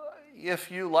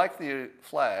if you like the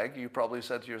flag, you probably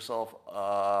said to yourself,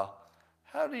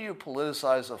 how do you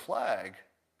politicize a flag?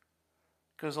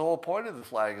 Because the whole point of the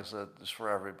flag is that it's for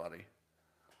everybody.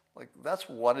 Like, that's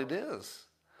what it is.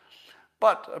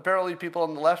 But apparently people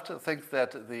on the left think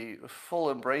that the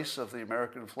full embrace of the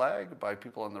American flag by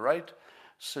people on the right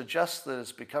suggests that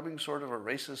it's becoming sort of a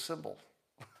racist symbol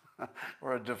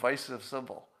or a divisive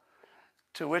symbol.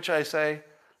 To which I say,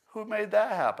 who made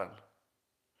that happen?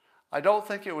 I don't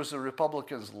think it was the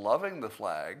Republicans loving the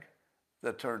flag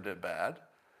that turned it bad.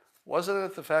 Wasn't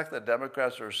it the fact that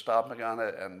Democrats were stomping on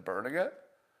it and burning it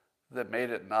that made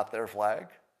it not their flag?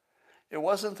 It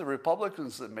wasn't the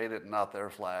Republicans that made it not their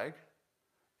flag.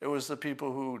 It was the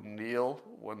people who kneel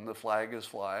when the flag is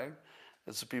flying.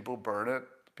 It's the people who burn it,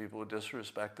 the people who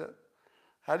disrespect it.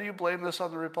 How do you blame this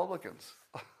on the Republicans?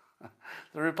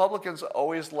 The Republicans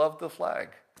always loved the flag.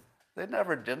 They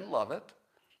never didn't love it.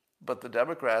 But the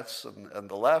Democrats and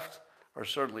the left are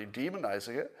certainly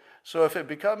demonizing it. So if it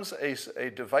becomes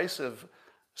a divisive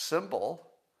symbol,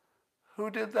 who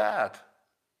did that?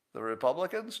 The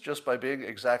Republicans, just by being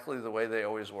exactly the way they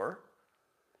always were?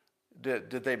 Did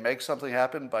they make something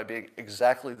happen by being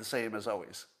exactly the same as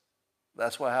always?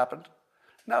 That's what happened?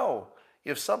 No.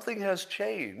 If something has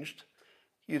changed,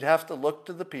 you'd have to look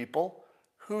to the people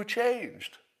who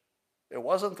changed. It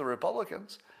wasn't the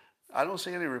Republicans. I don't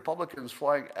see any Republicans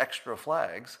flying extra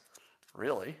flags,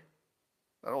 really.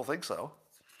 I don't think so.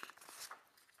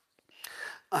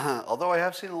 Although I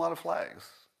have seen a lot of flags.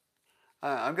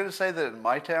 I'm going to say that in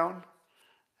my town,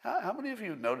 how many of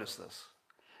you noticed this?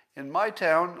 In my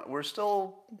town, we're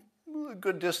still a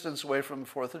good distance away from the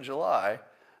 4th of July,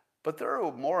 but there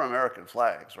are more American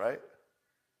flags, right?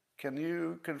 Can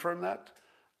you confirm that?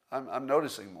 I'm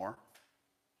noticing more.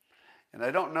 And I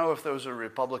don't know if those are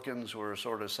Republicans who are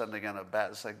sort of sending in a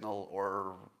bat signal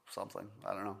or something.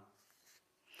 I don't know.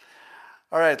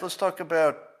 All right, let's talk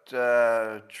about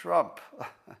Trump.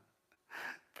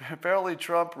 Apparently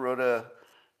Trump wrote a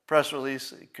press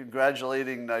release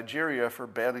congratulating Nigeria for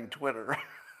banning Twitter.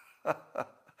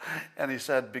 And he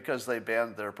said, because they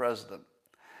banned their president.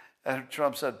 And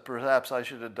Trump said, perhaps I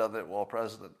should have done it while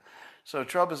president. So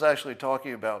Trump is actually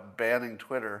talking about banning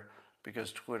Twitter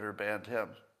because Twitter banned him.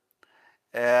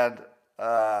 And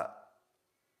I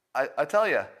tell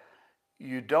you,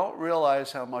 you don't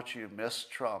realize how much you miss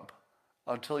Trump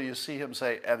until you see him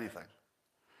say anything.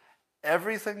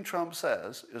 Everything Trump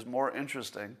says is more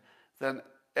interesting than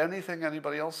anything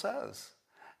anybody else says.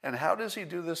 And how does he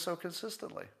do this so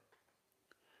consistently?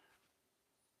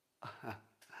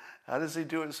 How does he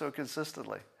do it so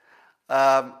consistently?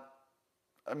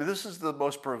 I mean, this is the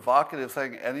most provocative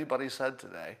thing anybody said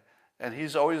today, and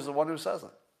he's always the one who says it.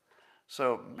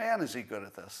 So, man, is he good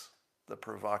at this, the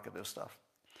provocative stuff.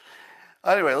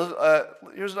 Anyway,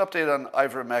 here's an update on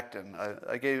ivermectin.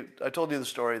 I told you the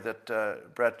story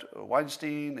that Brett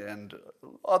Weinstein and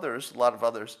others, a lot of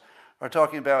others, are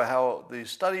talking about how the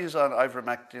studies on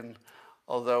ivermectin,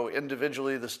 although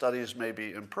individually the studies may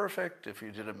be imperfect, if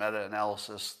you did a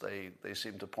meta-analysis, they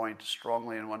seem to point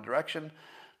strongly in one direction,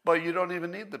 but you don't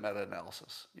even need the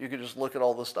meta-analysis. You can just look at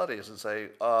all the studies and say,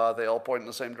 they all point in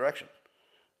the same direction.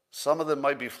 Some of them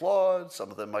might be flawed,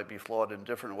 some of them might be flawed in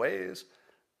different ways,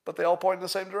 but they all point in the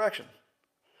same direction.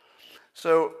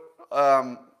 So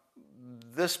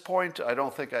this point I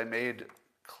don't think I made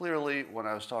clearly when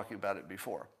I was talking about it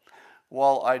before.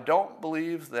 While I don't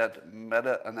believe that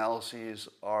meta-analyses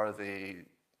are the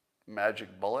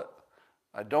magic bullet,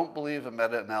 I don't believe a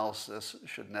meta-analysis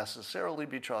should necessarily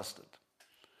be trusted.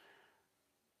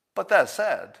 But that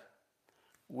said,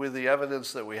 with the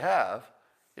evidence that we have,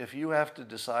 if you have to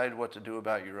decide what to do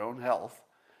about your own health,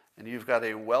 and you've got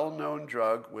a well-known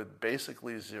drug with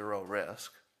basically zero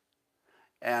risk,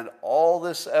 and all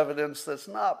this evidence that's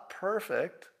not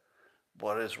perfect,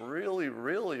 but is really,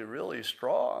 really, really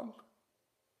strong,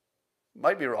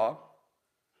 might be wrong,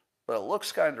 but it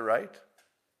looks kind of right,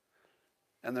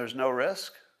 and there's no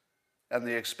risk, and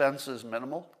the expense is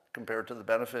minimal compared to the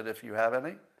benefit if you have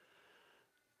any,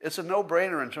 it's a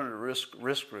no-brainer in terms of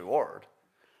risk-reward.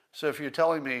 So if you're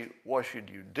telling me, what should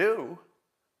you do?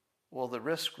 Well, the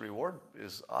risk-reward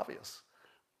is obvious.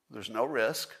 There's no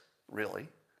risk, really.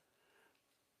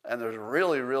 And there's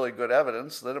really, really good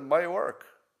evidence that it might work.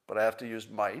 But I have to use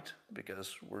might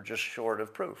because we're just short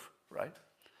of proof, right?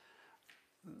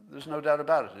 There's no doubt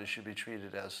about it. It should be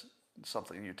treated as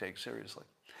something you take seriously.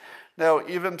 Now,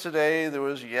 even today, there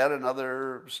was yet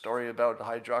another story about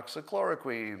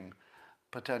hydroxychloroquine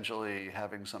potentially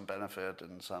having some benefit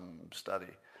in some study.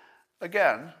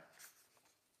 Again,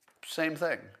 same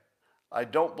thing. I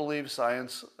don't believe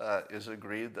science is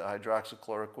agreed that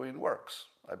hydroxychloroquine works.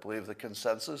 I believe the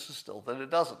consensus is still that it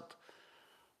doesn't.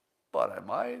 But I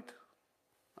might.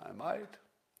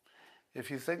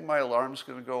 If you think my alarm's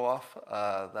going to go off,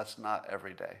 that's not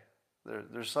every day.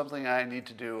 There's something I need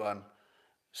to do on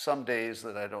some days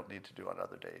that I don't need to do on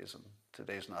other days, and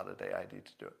today's not a day I need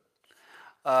to do it.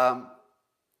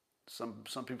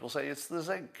 Some people say it's the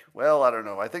zinc. Well, I don't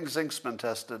know. I think zinc's been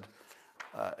tested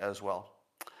as well.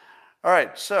 All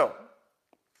right, so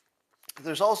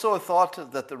there's also a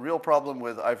thought that the real problem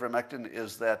with ivermectin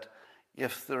is that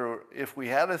if we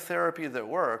had a therapy that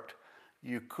worked,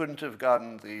 you couldn't have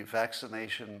gotten the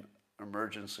vaccination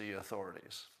emergency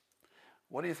authorities.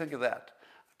 What do you think of that?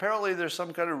 Apparently there's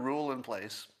some kind of rule in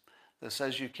place that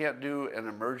says you can't do an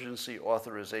emergency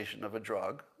authorization of a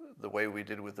drug, the way we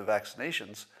did with the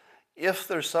vaccinations, if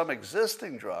there's some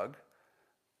existing drug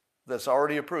that's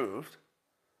already approved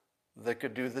that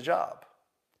could do the job,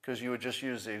 because you would just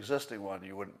use the existing one.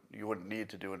 You wouldn't need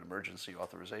to do an emergency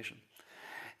authorization.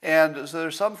 And so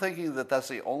there's some thinking that that's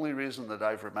the only reason that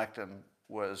ivermectin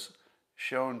was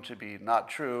shown to be not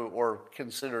true or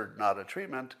considered not a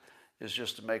treatment, is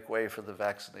just to make way for the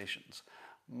vaccinations.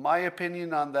 My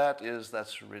opinion on that is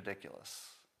that's ridiculous.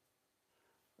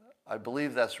 I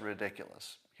believe that's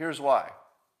ridiculous. Here's why.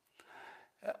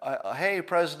 Hey,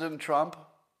 President Trump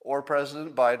or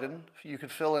President Biden, you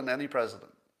could fill in any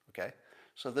president, okay?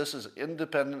 So this is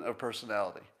independent of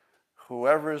personality.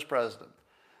 Whoever is president.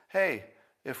 Hey,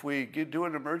 if we do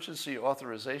an emergency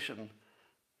authorization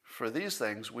for these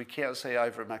things, we can't say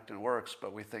ivermectin works,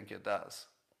 but we think it does.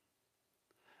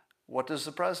 What does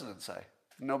the president say?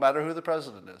 No matter who the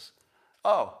president is.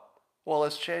 Oh, well,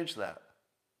 let's change that.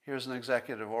 Here's an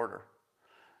executive order.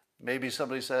 Maybe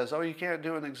somebody says, oh, you can't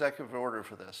do an executive order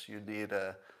for this. You need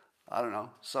I don't know,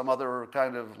 some other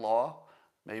kind of law,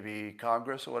 maybe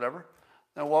Congress or whatever.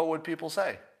 Then what would people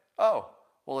say? Oh,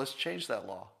 well, let's change that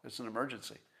law. It's an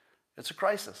emergency. It's a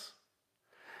crisis.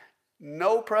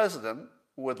 No president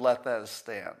would let that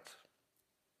stand.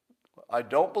 I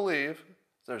don't believe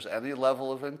there's any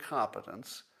level of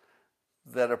incompetence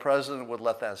that a president would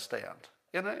let that stand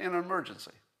in an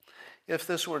emergency. If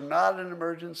this were not an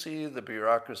emergency, the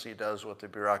bureaucracy does what the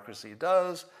bureaucracy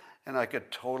does, and I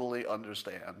could totally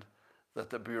understand that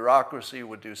the bureaucracy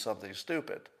would do something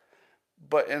stupid.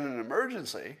 But in an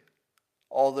emergency,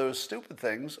 all those stupid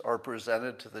things are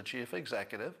presented to the chief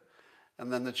executive,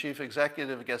 and then the chief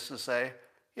executive gets to say,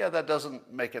 yeah, that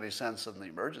doesn't make any sense in the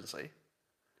emergency.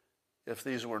 If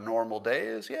these were normal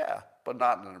days, yeah, but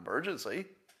not in an emergency.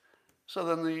 So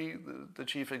then the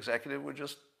chief executive would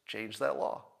just change that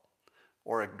law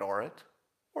or ignore it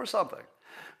or something.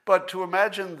 But to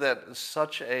imagine that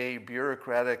such a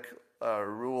bureaucratic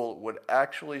rule would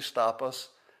actually stop us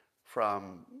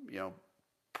from,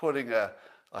 putting a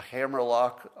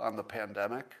hammerlock on the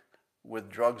pandemic with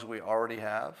drugs we already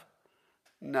have,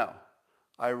 no.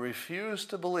 I refuse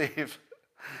to believe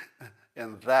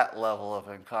in that level of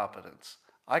incompetence.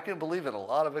 I can believe in a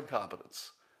lot of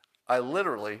incompetence. I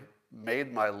literally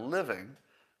made my living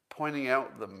pointing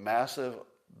out the massive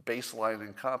baseline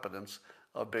incompetence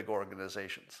of big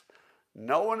organizations.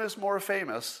 No one is more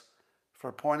famous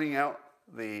for pointing out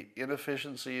the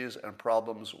inefficiencies and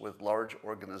problems with large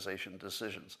organization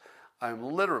decisions. I'm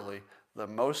literally the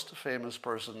most famous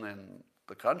person in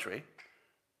the country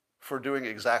for doing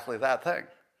exactly that thing.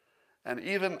 And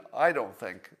even I don't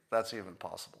think that's even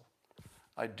possible.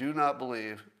 I do not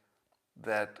believe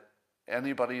that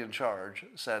anybody in charge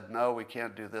said, no, we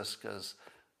can't do this because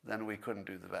then we couldn't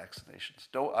do the vaccinations.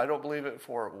 I don't believe it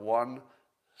for 1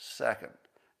 second.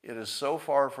 It is so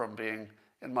far from being,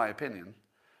 in my opinion,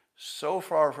 so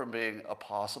far from being a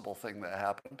possible thing that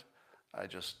happened, I'm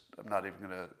not even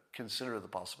going to consider the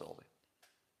possibility.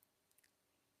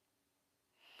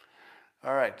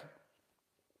 All right.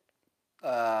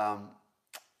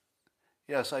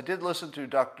 Yes, I did listen to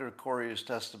Dr. Corey's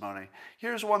testimony.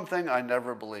 Here's one thing I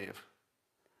never believe.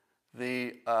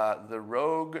 The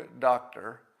rogue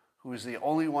doctor, who is the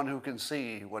only one who can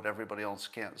see what everybody else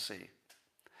can't see.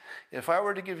 If I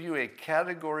were to give you a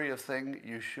category of thing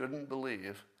you shouldn't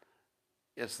believe,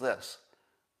 it's this.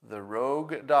 The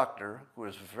rogue doctor, who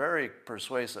is very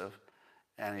persuasive,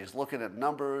 and he's looking at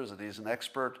numbers, and he's an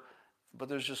expert, but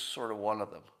there's just sort of one of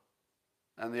them.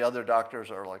 And the other doctors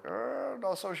are like,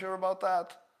 not so sure about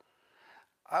that.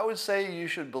 I would say you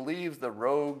should believe the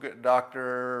rogue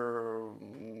doctor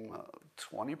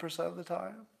 20% of the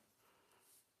time.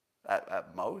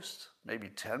 At most, maybe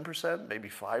 10%, maybe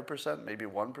 5%, maybe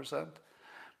 1%.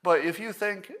 But if you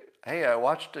think, hey, I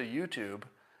watched a YouTube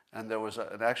and there was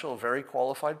an actual very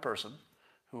qualified person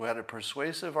who had a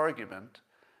persuasive argument,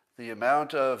 the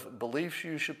amount of belief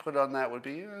you should put on that would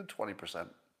be 20%.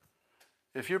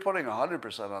 If you're putting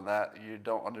 100% on that, you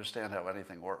don't understand how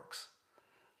anything works.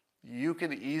 You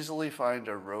can easily find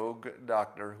a rogue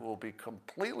doctor who will be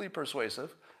completely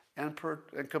persuasive and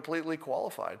completely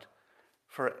qualified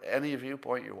for any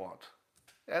viewpoint you want.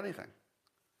 Anything.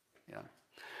 Yeah.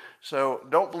 So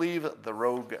don't believe the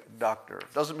rogue doctor.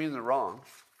 Doesn't mean they're wrong.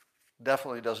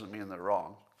 Definitely doesn't mean they're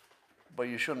wrong. But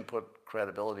you shouldn't put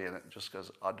credibility in it just because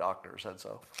a doctor said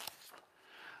so.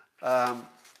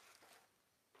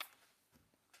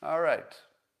 All right.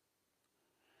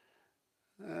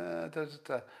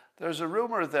 There's a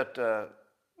rumor that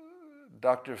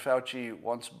Dr. Fauci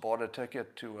once bought a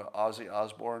ticket to an Ozzy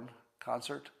Osbourne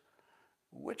concert,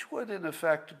 which would in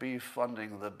effect be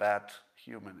funding the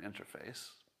bat-human interface.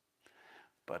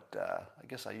 But I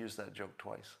guess I used that joke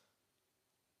twice.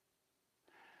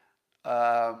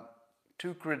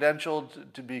 Too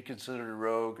credentialed to be considered a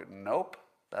rogue? Nope.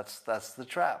 That's the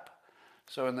trap.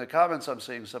 So in the comments, I'm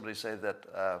seeing somebody say that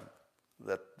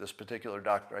that this particular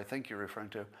doctor, I think you're referring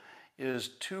to, is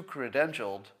too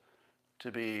credentialed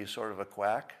to be sort of a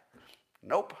quack.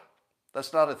 Nope.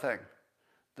 That's not a thing.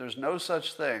 There's no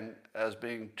such thing as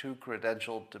being too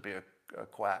credentialed to be a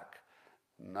quack.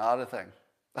 Not a thing.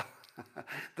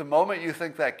 The moment you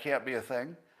think that can't be a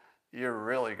thing, you're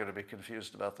really going to be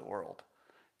confused about the world.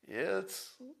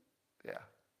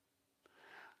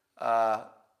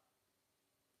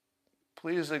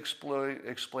 Please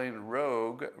explain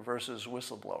rogue versus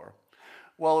whistleblower.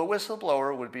 Well, a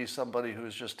whistleblower would be somebody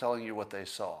who's just telling you what they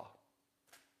saw,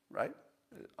 right?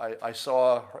 I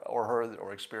saw or heard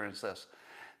or experienced this.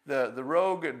 The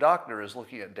rogue doctor is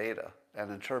looking at data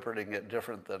and interpreting it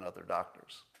different than other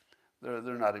doctors. They're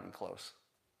not even close.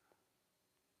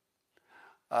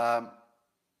 Um,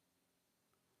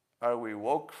 are we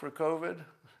woke for COVID?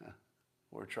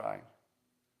 We're trying.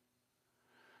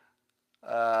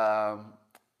 Moderna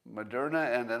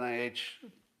and NIH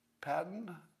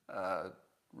patent.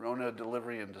 Rona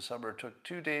delivery in December took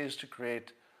 2 days to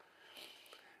create.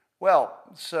 Well,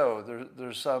 so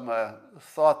there's some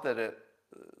thought that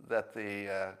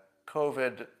the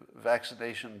COVID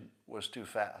vaccination was too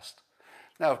fast.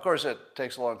 Now, of course, it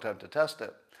takes a long time to test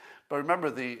it. But remember,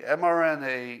 the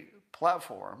mRNA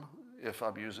platform, if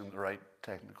I'm using the right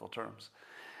technical terms,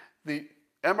 the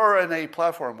mRNA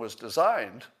platform was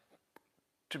designed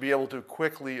to be able to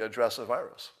quickly address a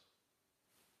virus.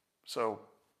 So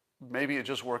maybe it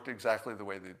just worked exactly the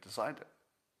way they designed it.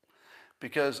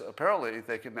 Because apparently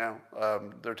they can now,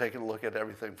 they're taking a look at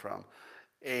everything from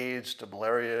AIDS to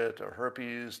malaria to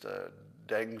herpes to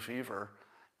dengue fever,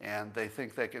 and they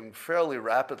think they can fairly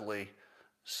rapidly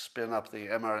spin up the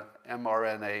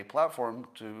mRNA platform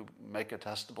to make a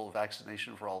testable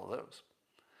vaccination for all of those.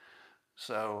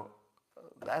 So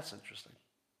that's interesting.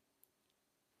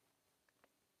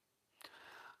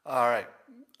 All right.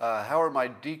 How are my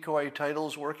decoy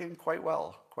titles working? Quite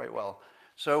well, quite well.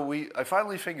 So I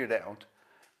finally figured out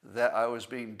that I was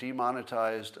being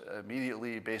demonetized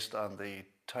immediately based on the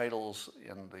titles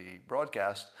in the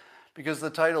broadcast, because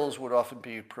the titles would often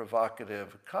be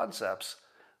provocative concepts,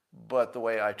 but the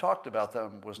way I talked about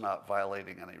them was not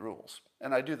violating any rules.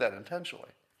 And I do that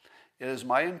intentionally. It is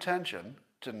my intention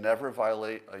to never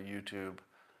violate a YouTube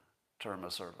term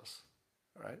of service,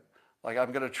 right? Like,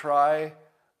 I'm going to try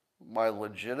my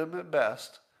legitimate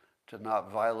best to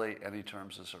not violate any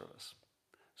terms of service.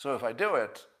 So if I do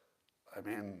it, I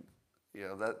mean, you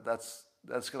know, that's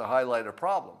going to highlight a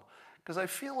problem, because I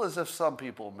feel as if some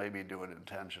people maybe do it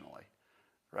intentionally,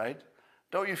 right?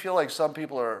 Don't you feel like some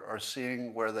people are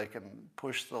seeing where they can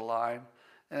push the line?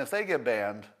 And if they get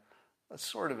banned, that's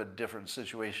sort of a different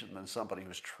situation than somebody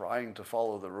who's trying to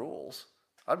follow the rules.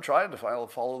 I'm trying to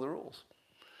follow the rules.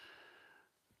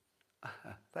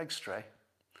 Thanks, Trey.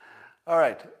 All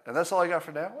right, and that's all I got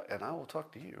for now, and I will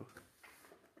talk to you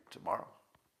tomorrow.